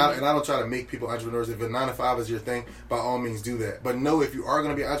 and I don't try to make people entrepreneurs. If a 9 to 5 is your thing, by all means do that. But know, if you are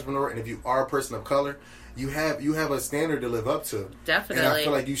going to be an entrepreneur, and if you are a person of color, you have a standard to live up to. Definitely. And I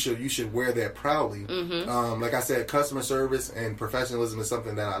feel like you should wear that proudly. Mm-hmm. Like I said, customer service and professionalism is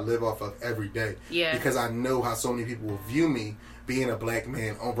something that I live off of every day. Yeah. Because I know how so many people will view me being a black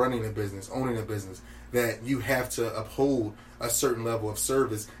man, running a business, owning a business, that you have to uphold a certain level of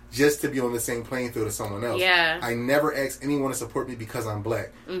service just to be on the same playing field as someone else. Yeah. I never ask anyone to support me because I'm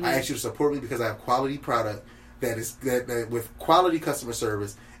black. Mm-hmm. I ask you to support me because I have quality product that with quality customer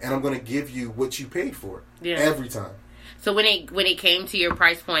service, and I'm going to give you what you paid for every time. So when it came to your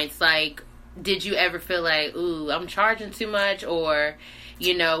price points, like, did you ever feel like, ooh, I'm charging too much, or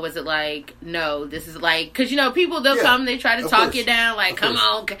was it like, no, this is like, because people, they'll come, they try to talk you down, like, come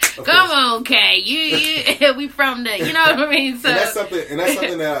on, Kay, you we from the, you know what I mean? So and that's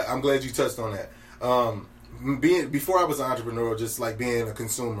something that I'm glad you touched on that. Before I was an entrepreneur, just like being a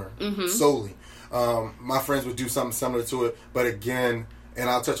consumer solely, my friends would do something similar to it, but again, and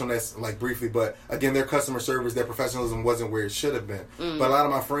I'll touch on that like briefly, but again, their customer service, their professionalism wasn't where it should have been. But a lot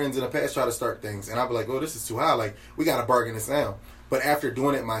of my friends in the past try to start things, and I'll be like, oh, this is too high, like, we got to bargain this down. But after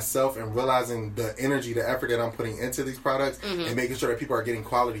doing it myself and realizing the energy, the effort that I'm putting into these products and making sure that people are getting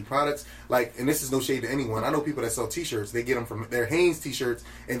quality products, like, and this is no shade to anyone. I know people that sell T-shirts. They get them from their Hanes T-shirts,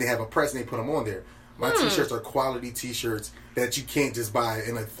 and they have a press and they put them on there. My T-shirts are quality T-shirts that you can't just buy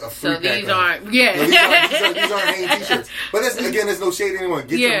in a free pack. So these aren't, these aren't Hanes T-shirts. But there's no shade to anyone.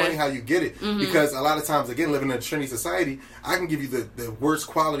 Get your money how you get it. Mm-hmm. Because a lot of times, again, living in a trendy society, I can give you the worst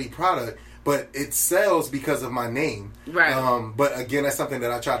quality product, but it sells because of my name. Right. But again, that's something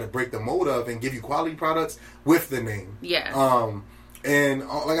that I try to break the mold of and give you quality products with the name. Yeah. And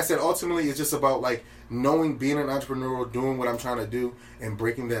like I said, ultimately, it's just about, like, knowing, being an entrepreneur, doing what I'm trying to do, and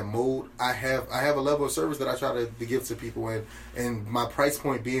breaking that mold. I have a level of service that I try to give to people, and my price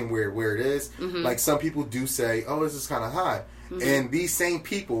point being where it is. Mm-hmm. Like, some people do say, oh, this is kind of high. Mm-hmm. And these same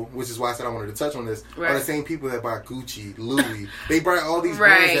people, which is why I said I wanted to touch on this, are the same people that buy Gucci, Louis. They buy all these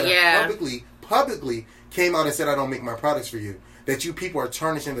brands that are publicly came out and said I don't make my products for you. That you people are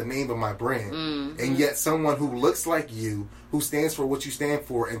tarnishing the name of my brand. And yet someone who looks like you, who stands for what you stand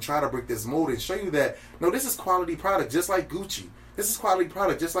for, and try to break this mold and show you that, no, this is quality product, just like Gucci. This is quality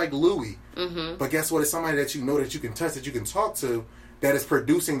product, just like Louis. But guess what? It's somebody that you know, that you can touch, that you can talk to, that is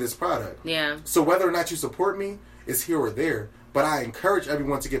producing this product. Yeah. So whether or not you support me is here or there. But I encourage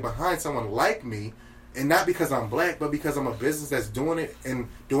everyone to get behind someone like me, and not because I'm black, but because I'm a business that's doing it and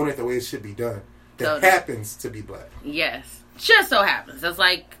doing it the way it should be done. That happens to be black. Yes. Just so happens. It's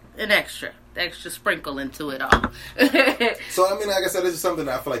like an extra sprinkle into it all. So, I mean, like I said, this is something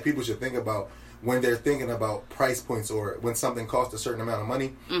that I feel like people should think about when they're thinking about price points, or when something costs a certain amount of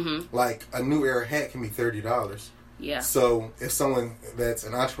money. Like, a New Era hat can be $30. Yeah. So, if someone that's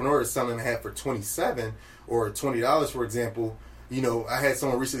an entrepreneur is selling a hat for $27 or $20, for example, you know, I had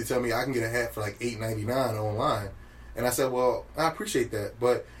someone recently tell me I can get a hat for like $8.99 online. And I said, well, I appreciate that.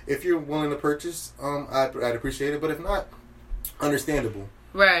 But if you're willing to purchase, I'd appreciate it. But if not, understandable.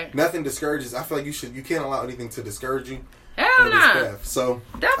 Right. Nothing discourages. I feel like you can't allow anything to discourage you. Hell no. So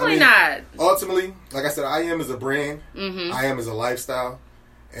definitely not. Ultimately, like I said, I am as a brand. I am as a lifestyle.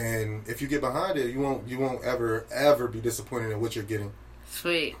 And if you get behind it, you won't ever be disappointed in what you're getting.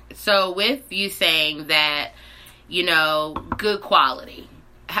 Sweet. So with you saying that, you know, good quality.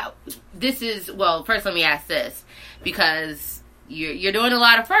 First let me ask this, because you're doing a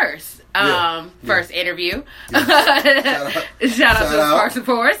lot of firsts. First interview. Yeah. Shout out to Sparks and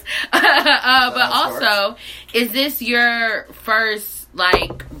Pores. But also, is this your first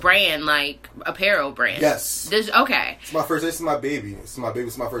like brand, like apparel brand? Yes. Okay. It's my first. This is my baby. It's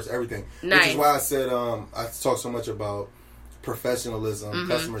my first everything. Nice. Which is why I said I talk so much about professionalism,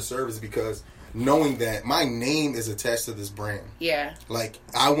 customer service, because knowing that my name is attached to this brand. Yeah. Like,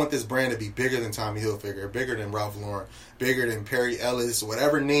 I want this brand to be bigger than Tommy Hilfiger, bigger than Ralph Lauren, bigger than Perry Ellis,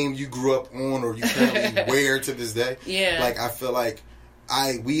 whatever name you grew up on or you currently wear to this day. Yeah. Like, I feel like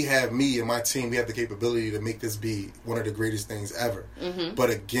me and my team, we have the capability to make this be one of the greatest things ever. But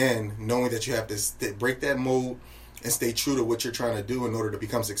again, knowing that you have to break that mold and stay true to what you're trying to do in order to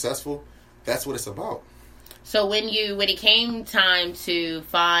become successful, that's what it's about. So when it came time to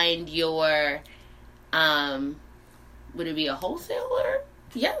find your, would it be a wholesaler?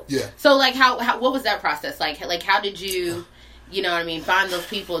 Yeah. Yeah. So like how what was that process like? Like how did you, you know what I mean, find those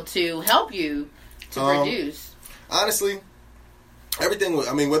people to help you to produce? Honestly, everything.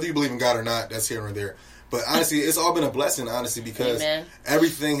 I mean, whether you believe in God or not, that's here or there. But honestly, it's all been a blessing, honestly, because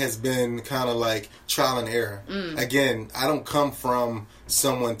everything has been kind of like trial and error. Again, I don't come from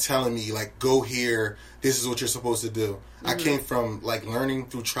someone telling me, like, go here, this is what you're supposed to do. I came from, like, learning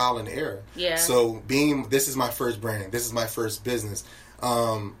through trial and error. Yeah. So, this is my first brand. This is my first business.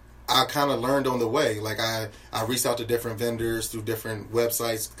 I kind of learned on the way. Like, I reached out to different vendors through different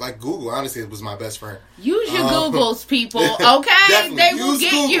websites. Like, Google, honestly, was my best friend. Use your Googles, people, okay? They will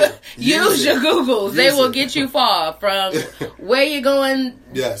get you. Use your Googles. They will get you far from where you're going.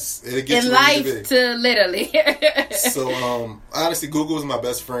 Yes. It gets in life to literally. So, honestly, Google was my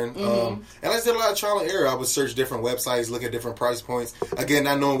best friend. And I just did a lot of trial and error. I would search different websites, look at different price points. Again,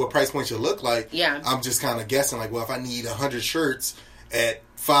 not knowing what price points should look like. Yeah. I'm just kind of guessing, like, well, if I need 100 shirts at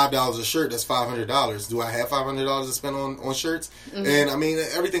 $5 a shirt, that's $500. Do I have $500 to spend on shirts? And I mean,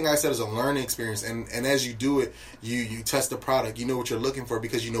 everything I said is a learning experience. And as you do it, you test the product. You know what you're looking for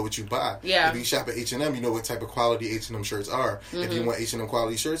because you know what you buy. Yeah. If you shop at H&M, you know what type of quality H&M shirts are. If you want H&M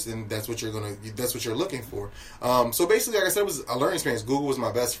quality shirts, then that's what you're looking for. So basically, like I said, it was a learning experience. Google was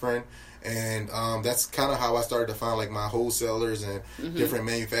my best friend. And that's kind of how I started to find like my wholesalers and different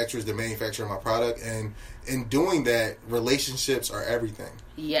manufacturers that manufacture my product. And in doing that, relationships are everything.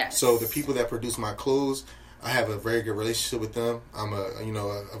 Yes. So the people that produce my clothes, I have a very good relationship with them. I'm a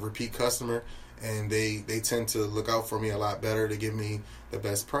repeat customer, and they tend to look out for me a lot better. They give me the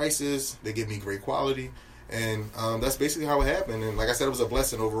best prices. They give me great quality, and that's basically how it happened. And like I said, it was a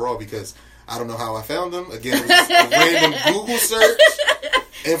blessing overall because I don't know how I found them. Again, it was a random Google search.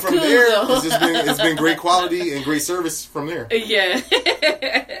 And from there, it's been great quality and great service from there. Yeah.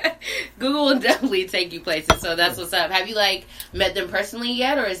 Google will definitely take you places, so that's what's up. Have you, like, met them personally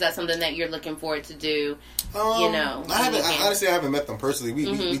yet, or is that something that you're looking forward to do, I haven't met them personally.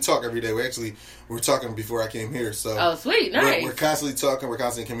 We talk every day. We were talking before I came here, so... Oh, sweet. Nice. We're constantly talking. We're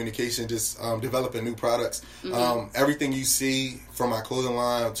constantly in communication, just developing new products. Everything you see from my clothing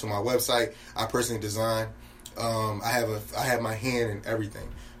line to my website, I personally design. I have my hand in everything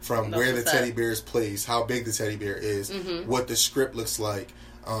from where the teddy bear is placed, how big the teddy bear is, what the script looks like,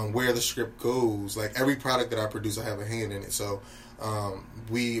 where the script goes. Like every product that I produce, I have a hand in it. So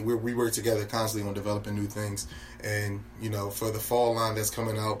we work together constantly on developing new things. And for the fall line that's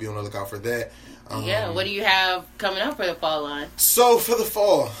coming out, be on the lookout for that. What do you have coming up for the fall line? So for the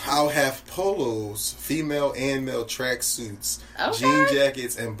fall, I'll have polos, female and male track suits, jean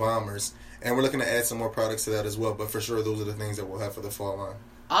jackets, and bombers. And we're looking to add some more products to that as well. But for sure, those are the things that we'll have for the fall line.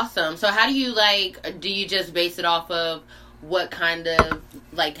 Awesome. So how do you do you just base it off of what kind of,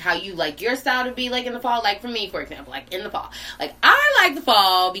 how you like your style to be in the fall? Like for me, for example, in the fall. I like the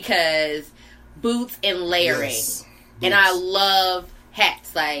fall because boots and layering. Yes, and I love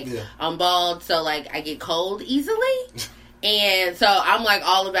hats. I'm bald, so I get cold easily. And so I'm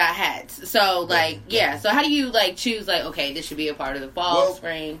all about hats. So So how do you choose okay, this should be a part of the fall,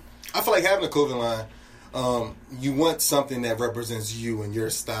 spring? I feel like having a clothing line, you want something that represents you and your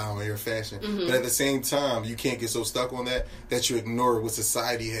style and your fashion. Mm-hmm. But at the same time, you can't get so stuck on that you ignore what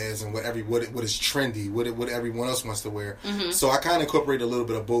society has and what is trendy, what everyone else wants to wear. Mm-hmm. So I kind of incorporate a little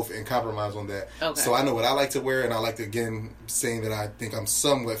bit of both and compromise on that. Okay. So I know what I like to wear, and I like to, again, saying that I think I'm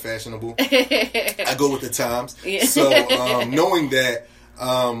somewhat fashionable. I go with the times. Yeah. So knowing that,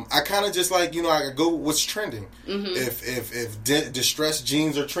 I kind of just I go with what's trending. Mm-hmm. If distressed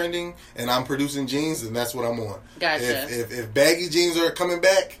jeans are trending and I'm producing jeans, then that's what I'm on. Gotcha. If baggy jeans are coming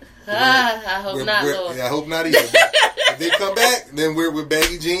back, I hope not. I hope not either. If they come back, then we're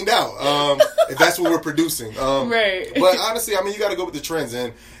baggy jeaned out. If that's what we're producing, right. But honestly, you got to go with the trends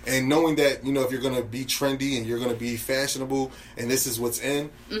and knowing that if you're gonna be trendy and you're gonna be fashionable and this is what's in,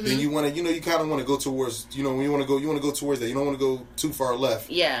 mm-hmm. then you want to you kind of want to go towards when you want to go towards that. You don't want to go too far left.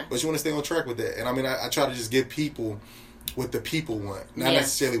 Yeah. But you want to stay on track with that. And I try to just give people what the people want, not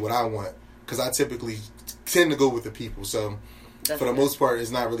necessarily what I want, because I typically tend to go with the people. So. For the most part, it's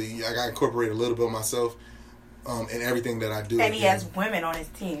not really. I got to incorporate a little bit of myself in everything that I do. And he has women on his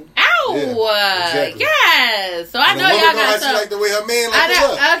team. Ow! Yeah, exactly. Yes. So I know y'all got some. Like the way her man like it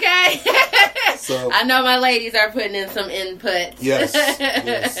up. Okay. So I know my ladies are putting in some input. Yes.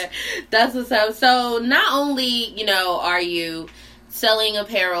 That's what's up. So not only are you selling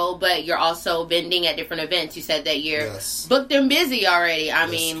apparel, but you're also vending at different events. You said that you're booked and busy already.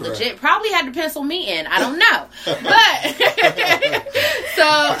 Legit, probably had to pencil me in. I don't know. But, so,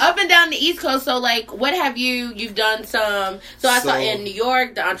 up and down the East Coast, so, what have you've done some, so I saw in New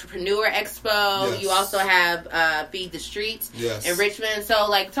York, the Entrepreneur Expo. Yes. You also have Feed the Streets in Richmond. So,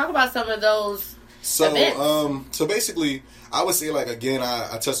 talk about some of those events. So basically, I would say, again,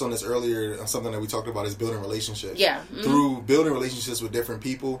 I touched on this earlier, something that we talked about is building relationships. Yeah. Mm-hmm. Through building relationships with different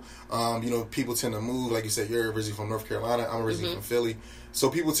people, people tend to move. Like you said, you're originally from North Carolina. I'm originally from Philly. So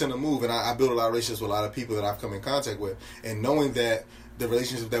people tend to move, and I build a lot of relationships with a lot of people that I've come in contact with. And knowing that the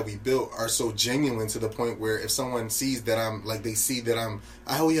relationships that we built are so genuine to the point where if someone sees that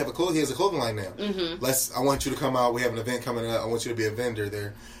oh, he has a clothing line now. Mm-hmm. I want you to come out. We have an event coming up. I want you to be a vendor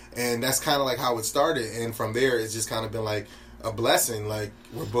there. And that's kind of how it started. And from there, it's just kind of been a blessing.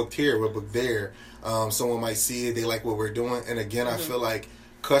 We're booked here, we're booked there. Someone might see it, they like what we're doing. And again, I feel like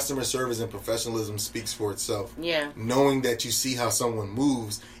customer service and professionalism speaks for itself. Yeah. Knowing that you see how someone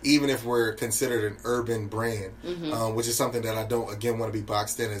moves, even if we're considered an urban brand, which is something that I don't, again, want to be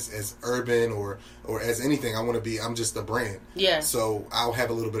boxed in as urban or as anything. I'm just a brand. Yeah. So I'll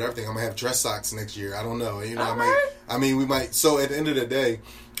have a little bit of everything. I'm going to have dress socks next year. I don't know. We might. So at the end of the day,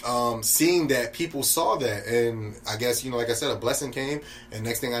 seeing that people saw that, and I guess, like I said, a blessing came, and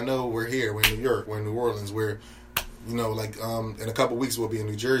next thing I know, we're here. We're in New York. We're in New Orleans. We're, in a couple weeks, we'll be in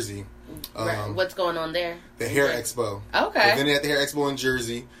New Jersey. Right. What's going on there? The Hair Expo. Okay. We're at the Hair Expo in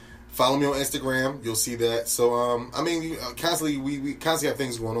Jersey. Follow me on Instagram. You'll see that. So, constantly, we constantly have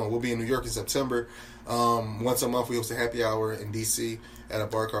things going on. We'll be in New York in September. Once a month, we host a happy hour in D.C. at a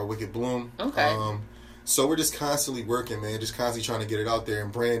bar called Wicked Bloom. Okay. So we're just constantly working, man. Just constantly trying to get it out there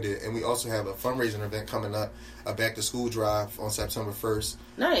and brand it. And we also have a fundraising event coming up, a back-to-school drive on September 1st.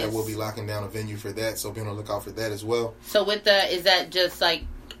 Nice. And we'll be locking down a venue for that. So be on the lookout for that as well. So is that just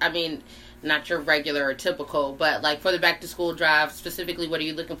not your regular or typical, but for the back-to-school drive, specifically, what are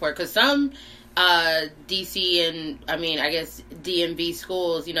you looking for? Because some DC and, I guess, DMV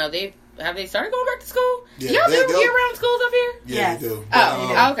schools, have they started going back to school? Yeah, y'all do year-round schools up here? Yeah, they do.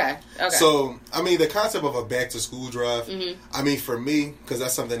 Okay. So, the concept of a back-to-school drive, for me, because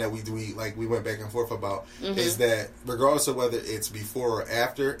that's something that we went back and forth about, is that regardless of whether it's before or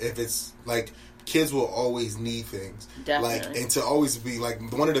after, if it's, kids will always need things. Definitely. And to always be,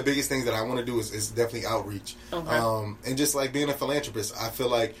 one of the biggest things that I want to do is definitely outreach. Okay. And just, being a philanthropist, I feel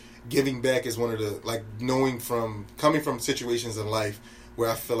like giving back is one of the, coming from situations in life where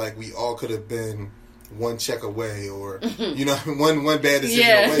I feel like we all could have been one check away, or you know, one bad decision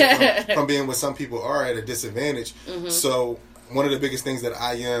away from being what some people are at a disadvantage. So one of the biggest things that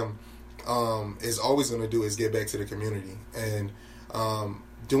I am is always going to do is give back to the community, and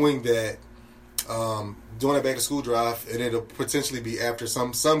doing that back to school drive, and it'll potentially be after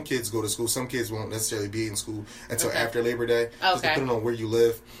some kids go to school. Some kids won't necessarily be in school until after Labor Day, just depending on where you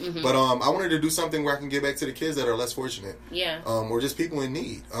live. But I wanted to do something where I can give back to the kids that are less fortunate, or just people in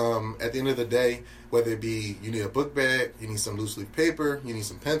need. At the end of the day, whether it be you need a book bag, you need some loose leaf paper, you need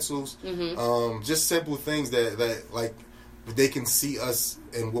some pencils, just simple things that like they can see us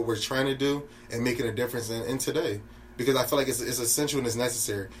and what we're trying to do and making a difference in today. Because I feel like it's essential and it's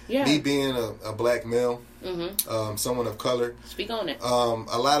necessary. Yeah. Me being a black male, someone of color. Speak on it.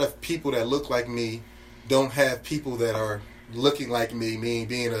 A lot of people that look like me don't have people that are looking like me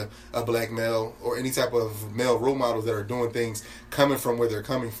being a black male, or any type of male role models that are doing things coming from where they're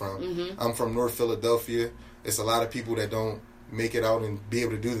coming from. I'm from North Philadelphia. It's a lot of people that don't make it out and be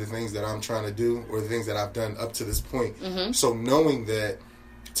able to do the things that I'm trying to do, or the things that I've done up to this point. So knowing that,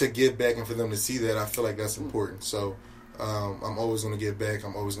 to give back and for them to see that, I feel like that's important. So I'm always going to give back.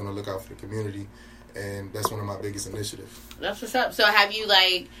 I'm always going to look out for the community, and that's one of my biggest initiatives. That's what's up. So have you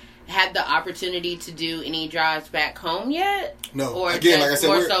had the opportunity to do any drives back home yet? No. Or again, just like I said,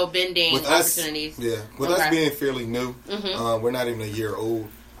 more so bending with opportunities? With us being fairly new, we're not even a year old.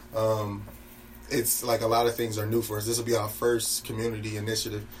 It's like a lot of things are new for us. This will be our first community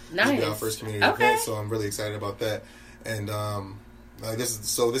initiative. Nice. This will be our first community event, so I'm really excited about that. And this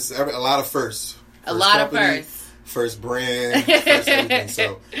is a lot of firsts. A lot of firsts. First brand, first everything.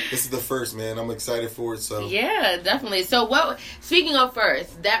 So this is the first, man. I'm excited for it. So yeah, definitely. So speaking of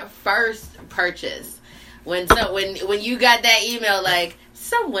first, that first purchase, when you got that email like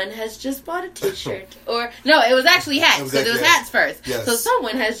someone has just bought a T-shirt, or no, it was actually hats, because it was hats first. Yes. So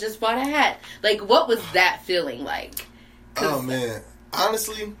someone has just bought a hat. Like, what was that feeling like? Oh man,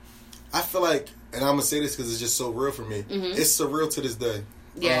 honestly, I feel like, and I'm gonna say this because it's just so real for me. It's surreal to this day.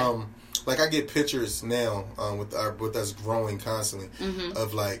 Yeah. Like I get pictures now with us growing constantly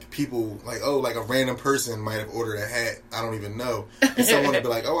of like people like, oh, like a random person might have ordered a hat I don't even know, and someone would be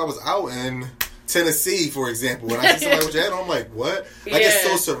like, oh, I was out in Tennessee, for example, and I see somebody with your hat on, I'm like, what? Like it's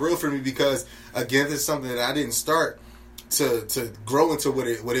so surreal for me, because again, this is something that I didn't start to grow into what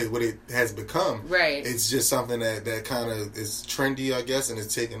it has become. Right. It's just something that kind of is trendy, I guess, and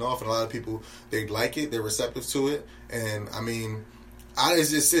it's taking off, and a lot of people, they like it, they're receptive to it, and I mean,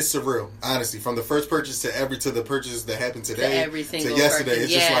 it's surreal, honestly. From the first purchase to the purchase that happened today, to yesterday,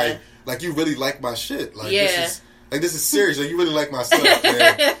 it's just like you really like my shit. Like this is serious. Like you really like my stuff.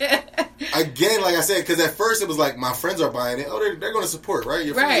 Man. Again, like I said, because at first it was like my friends are buying it. Oh, they're going to support, right?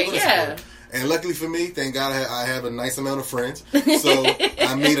 Your friends are going to support. And luckily for me, thank God I have a nice amount of friends. So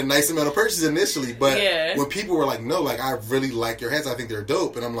I made a nice amount of purchases initially. But when people were like, no, like I really like your hats. I think they're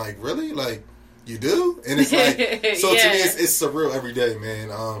dope. And I'm like, really? Like, you do? And it's like, so to me, it's surreal every day,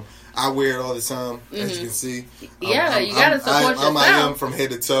 man. I wear it all the time, as you can see. Yeah, you gotta support yourself. I am from head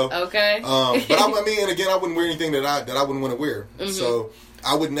to toe. Okay. But I mean, and again, I wouldn't wear anything that I wouldn't want to wear. So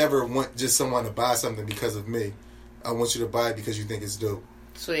I would never want just someone to buy something because of me. I want you to buy it because you think it's dope.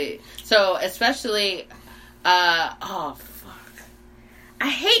 Sweet. So especially, oh fuck, I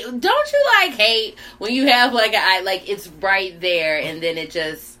hate. Don't you hate when you have like it's right there and then it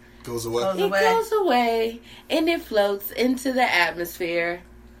just goes away. Goes away and it floats into the atmosphere.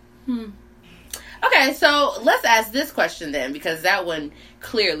 Okay, so let's ask this question then, because that one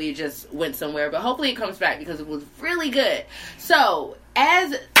clearly just went somewhere, but hopefully it comes back because it was really good. So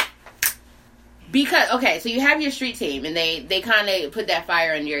so you have your street team and they kind of put that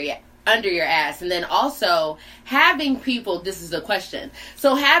fire under your ass, and then also having people, this is the question,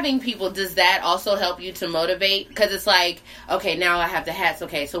 so having people, does that also help you to motivate? Because it's like, okay, now I have the hats,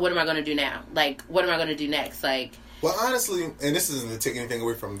 okay, so what am I going to do now? Like, what am I going to do next? Like, well, honestly, and this isn't to take anything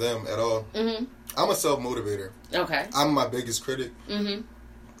away from them at all, I'm a self-motivator. Okay. I'm my biggest critic.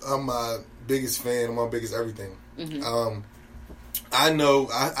 I'm my biggest fan. I'm my biggest everything. I know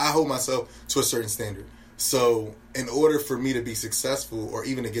I hold myself to a certain standard. So in order for me to be successful, or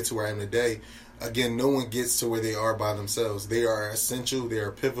even to get to where I am today, again, no one gets to where they are by themselves. They are essential. They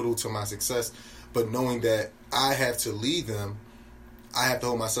are pivotal to my success. But knowing that I have to lead them, I have to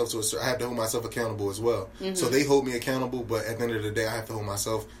hold myself I have to hold myself accountable as well. So they hold me accountable, but at the end of the day, I have to hold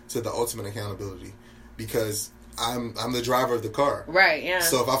myself to the ultimate accountability, because I'm the driver of the car. Right, yeah.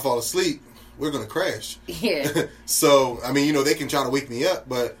 So if I fall asleep, we're going to crash. Yeah. So, I mean, they can try to wake me up,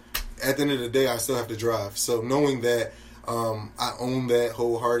 but at the end of the day, I still have to drive. So knowing that I own that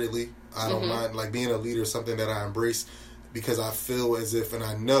wholeheartedly, I don't mind, like being a leader is something that I embrace, because I feel as if, and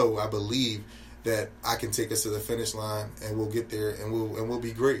I believe that I can take us to the finish line, and we'll get there, and we'll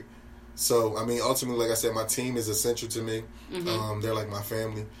be great. So, I mean, ultimately, like I said, my team is essential to me. They're like my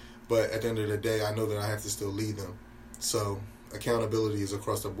family. But at the end of the day, I know that I have to still lead them. So, accountability is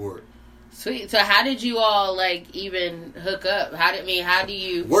across the board. Sweet. So, how did you all, like, even hook up? How do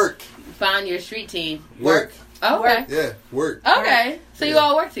you... Work. Find your street team? Work. Oh, okay. Yeah, work. Okay. So, you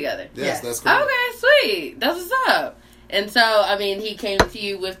all work together? Yes, that's correct. Okay, sweet. That's what's up. And so, I mean, he came to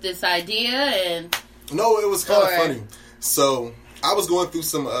you with this idea and... No, it was kind of funny. So, I was going through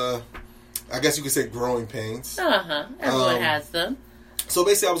some, I guess you could say growing pains. Everyone has them. So,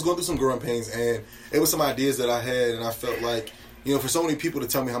 basically, I was going through some growing pains, and it was some ideas that I had, and I felt like, you know, for so many people to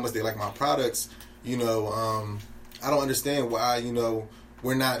tell me how much they like my products, you know, I don't understand why, you know,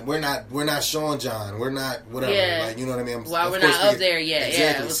 we're not Sean John. We're not whatever. Yeah. Like, you know what I mean? Why we're not up there yet. Exactly.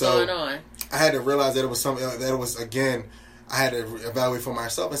 Yeah, what's so going on? I had to realize that it was something that it was, again, I had to evaluate for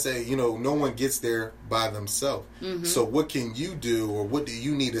myself and say, you know, no one gets there by themselves. So what can you do, or what do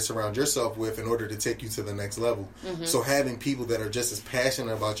you need to surround yourself with in order to take you to the next level? So having people that are just as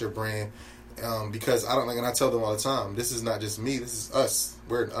passionate about your brand, because I don't like, and I tell them all the time, this is not just me, this is us.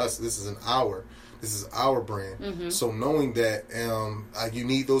 We're an us. This is our brand. So knowing that you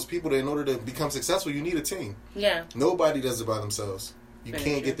need those people that in order to become successful, you need a team. Yeah. Nobody does it by themselves. You Very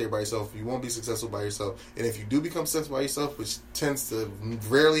can't true. get there by yourself. You won't be successful by yourself. And if you do become successful by yourself, which tends to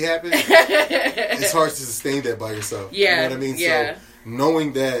rarely happen, it's hard to sustain that by yourself. Yeah. You know what I mean? Yeah. So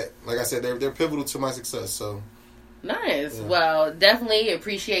knowing that, like I said, they're pivotal to my success. So Nice. Yeah. Well, definitely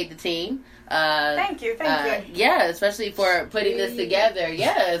appreciate the team. Thank you. Yeah, especially for putting this together.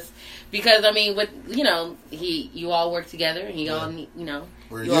 Yes, because I mean, with you all work together, and you all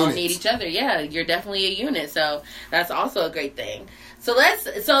all need each other. Yeah, you're definitely a unit. So that's also a great thing. So this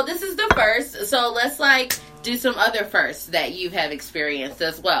is the first. So let's like do some other firsts that you have experienced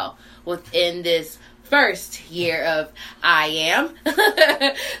as well within this first year of I Am.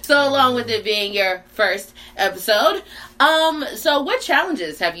 So along with it being your first episode, so what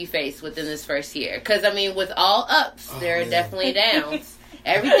challenges have you faced within this first year? Because I mean, with all ups, there are definitely downs.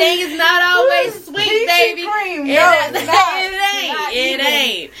 Everything is not always sweet, baby. Cream. It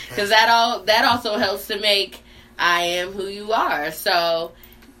ain't. Because that also helps to make I Am who you are. So,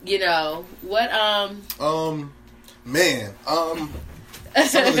 what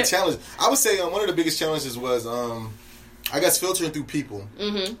some of the challenges, I would say one of the biggest challenges was I guess filtering through people.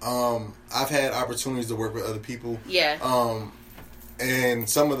 I've had opportunities to work with other people. Yeah. And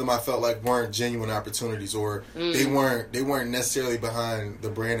some of them I felt like weren't genuine opportunities, or they weren't necessarily behind the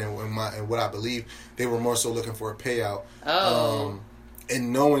brand and what I believe. They were more so looking for a payout.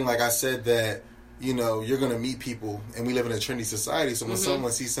 And knowing, like I said, that you're going to meet people, and we live in a trendy society. So when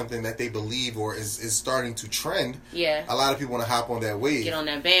someone sees something that they believe or is starting to trend, a lot of people want to hop on that wave, get on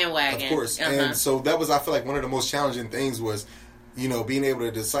that bandwagon. Of course. And so that was, I feel like, one of the most challenging things was, being able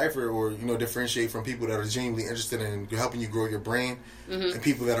to decipher or, differentiate from people that are genuinely interested in helping you grow your brand, and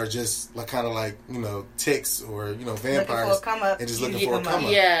people that are just ticks or, vampires and just looking for a come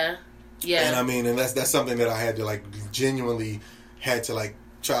up. Yeah. Yeah. And I mean, and that's something that I had to genuinely had to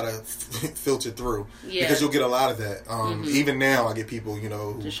try to filter through, because you'll get a lot of that. Even now I get people,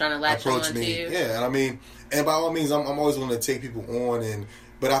 who just trying to latch approach me. You. Yeah. And I mean, and by all means, I'm always willing to take people on,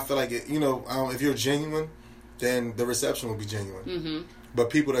 but I feel like, if you're genuine, then the reception will be genuine. But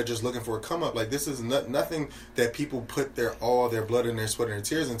people that are just looking for a come up, this is nothing that people put all their blood and their sweat and their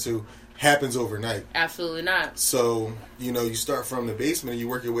tears into happens overnight. Absolutely not. So, you start from the basement and you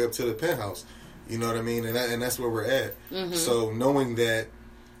work your way up to the penthouse. You know what I mean? And that's where we're at. So knowing that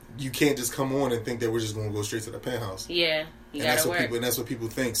you can't just come on and think that we're just going to go straight to the penthouse. Yeah. And that's what people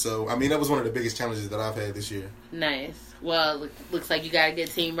think. So, I mean, that was one of the biggest challenges that I've had this year. Nice. Well, looks like you got a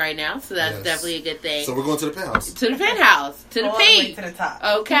good team right now, so that's definitely a good thing. So we're going to the penthouse. To the penthouse. To the P. To the top.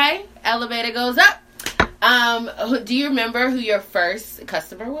 Okay. Elevator goes up. Do you remember who your first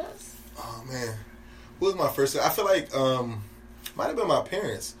customer was? Oh, man. Who was my first? I feel like might have been my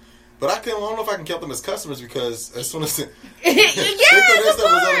parents. But I don't know if I can count them as customers, because as soon as they thought that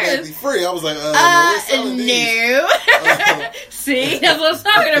stuff was automatically free, I was like, we're selling these. See, that's what I'm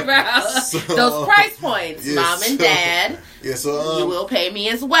talking about. Those price points, Mom and Dad. Yeah, so you will pay me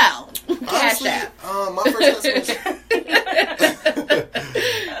as well. Cash out. My first customers,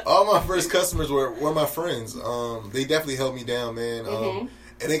 all my first customers were my friends. They definitely held me down, man.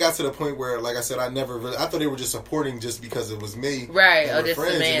 And it got to the point where, like I said, I thought they were just supporting just because it was me. Right. And just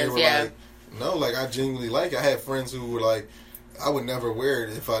friends, demands, and they were no, I genuinely like it. I had friends who were like, I would never wear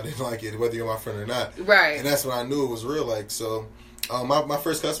it if I didn't like it, whether you're my friend or not. Right. And that's when I knew it was real. So, my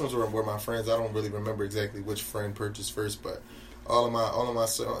first customers were my friends. I don't really remember exactly which friend purchased first, but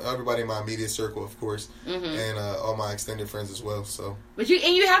everybody in my immediate circle, of course, and all my extended friends as well. So, but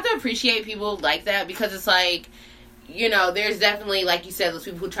you have to appreciate people like that, because it's like, you know, there's definitely, like you said, those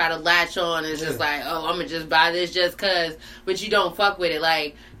people who try to latch on and it's just like, oh, I'm gonna just buy this just cause, but you don't fuck with it.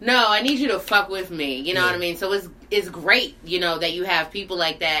 Like, no, I need you to fuck with me. You know what I mean? So it's great, you know, that you have people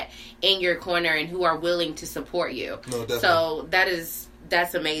like that in your corner and who are willing to support you. No, definitely. So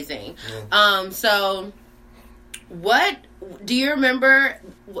that's amazing. Yeah. So what do you remember?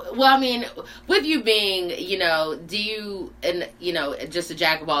 Well, I mean, with you being, you know, just a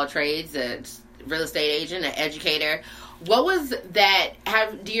jack of all trades, a real estate agent, an educator, what was that?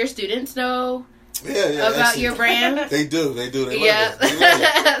 Do your students know about actually, your brand? They do. They love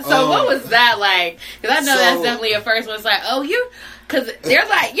it. So what was that like? Because I know that's definitely a first one. It's like, because they're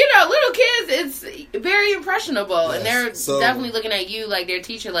like, you know, little kids, it's very impressionable, and they're definitely looking at you like their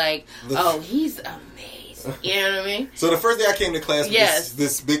teacher, like, he's amazing. You know what I mean? So the first day I came to class with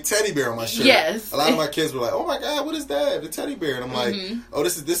this big teddy bear on my shirt. Yes. A lot of my kids were like, "Oh my God, what is that? The teddy bear?" And I'm like, "Oh,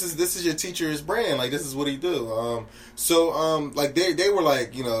 this is your teacher's brand. Like, this is what he do." Like they were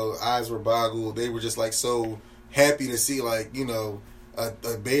like, you know, eyes were boggled. They were just like so happy to see, like, you know,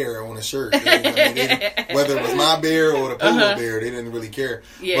 a bear on a shirt. Whether it was my bear or the polo bear, they didn't really care.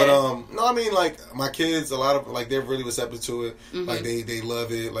 Yeah. But no, I mean, like, my kids, a lot of, like, they're really receptive to it. Like, they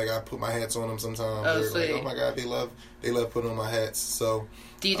love it. Like, I put my hats on them sometimes. They're like, oh my God, they love putting on my hats. So,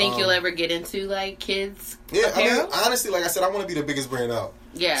 do you think you'll ever get into, like, kids apparel? I mean, honestly, like I said, I want to be the biggest brand out.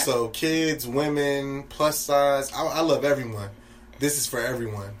 Yeah. So kids, women, plus size, I love everyone. This is for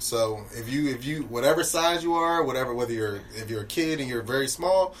everyone. So if you whatever size you are, whether you're a kid and you're very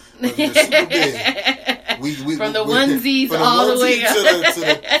small, whether you're super big, we from the onesies all the way up to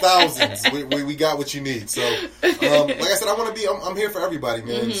the thousands. We got what you need. So like I said, I'm here for everybody,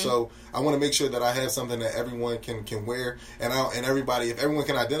 man. So I want to make sure that I have something that everyone can wear, and everybody, if everyone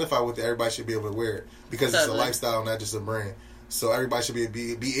can identify with it, everybody should be able to wear it, because it's a lifestyle, not just a brand. So everybody should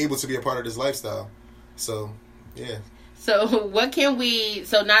be able to be a part of this lifestyle. So yeah. So what can we?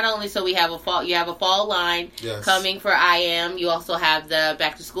 So not only we have you have a fall line coming for I Am. You also have the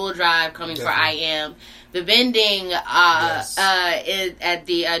back to school drive coming for I Am. The vending at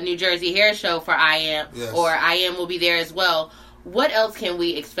the New Jersey Hair Show for I Am, or I Am will be there as well. What else can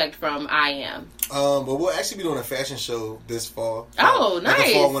we expect from I Am? Well, we'll actually be doing a fashion show this fall. Oh, nice! Like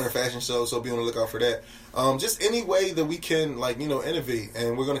a fall winter fashion show. So be on the lookout for that. Just any way that we can, like, you know, innovate,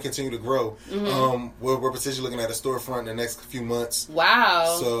 and we're going to continue to grow. We're potentially looking at a storefront in the next few months.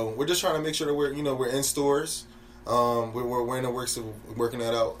 Wow! So we're just trying to make sure that we're in stores. We're in the works of working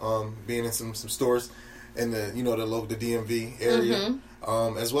that out. Being in some stores in the the DMV area,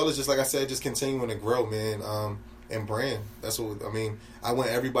 as well as, just like I said, just continuing to grow, man. And brand. That's what I mean. I want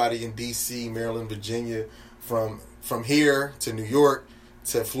everybody in DC, Maryland, Virginia, from here to New York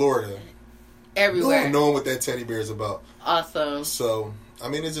to Florida, everywhere, knowing what that teddy bear is about. Awesome. So, I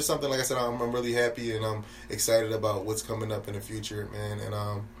mean, it's just something, like I said, I'm really happy and I'm excited about what's coming up in the future, man.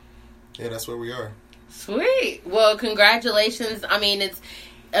 And that's where we are. Sweet. Well, congratulations. I mean,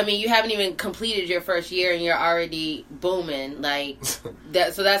 you haven't even completed your first year and you're already booming, like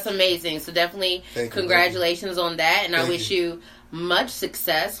that. So that's amazing. So definitely congratulations on that. And I wish you much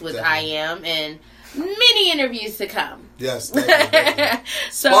success with I Am and many interviews to come. Yes. Definitely.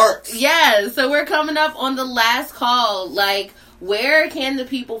 Sparks. Yeah. So we're coming up on the last call. Like, where can the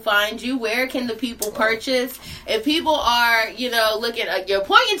people find you? Where can the people purchase? If people are, looking, you're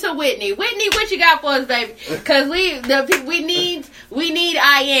pointing to Whitney. Whitney, what you got for us, baby? Because we need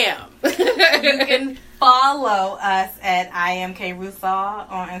I Am. You can follow us at I Am K Russo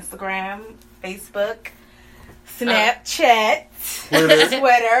on Instagram, Facebook, Snapchat,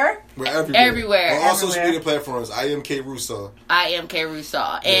 Twitter. We're everywhere. On all social media platforms, I Am K Russo. I Am K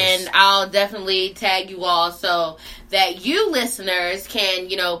Russo. Yes. And I'll definitely tag you all so that you listeners can,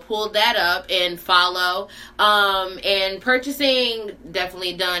 pull that up and follow. And purchasing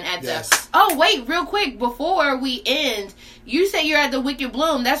definitely done at the... Oh, wait, real quick, before we end, you say you're at the Wicked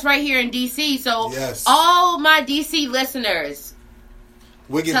Bloom. That's right here in D.C. So all my D.C. listeners,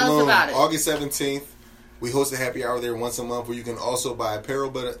 Wicked tell Bloom, us about it. August 17th. We host a happy hour there once a month where you can also buy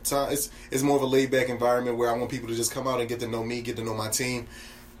apparel, but it's more of a laid-back environment where I want people to just come out and get to know me, get to know my team,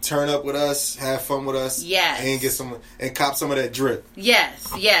 turn up with us, have fun with us, and cop some of that drip.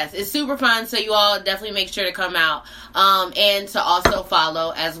 Yes, it's super fun. So you all definitely make sure to come out, and to also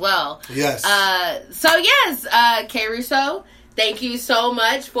follow as well. Yes. K Russo, thank you so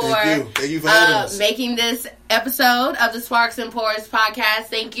much for Thank you for having us. Making this episode of the Sparks and Pores podcast.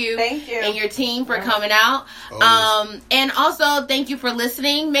 Thank you and your team for coming out. And also thank you for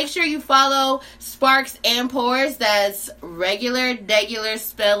listening. Make sure you follow Sparks and Pores. That's regular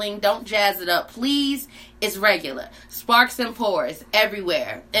spelling. Don't jazz it up, please. It's regular. Sparks and Pores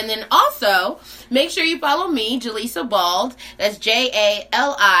everywhere. And then also, make sure you follow me, Jaleesa Bald. That's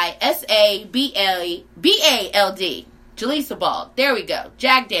JALISABALD. Jaleesa Bald. There we go.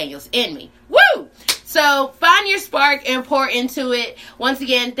 Jack Daniels in me. Woo! So, find your spark and pour into it. Once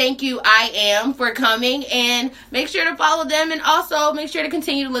again, thank you, I Am, for coming. And make sure to follow them. And also, make sure to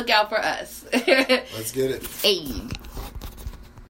continue to look out for us. Let's get it. Hey.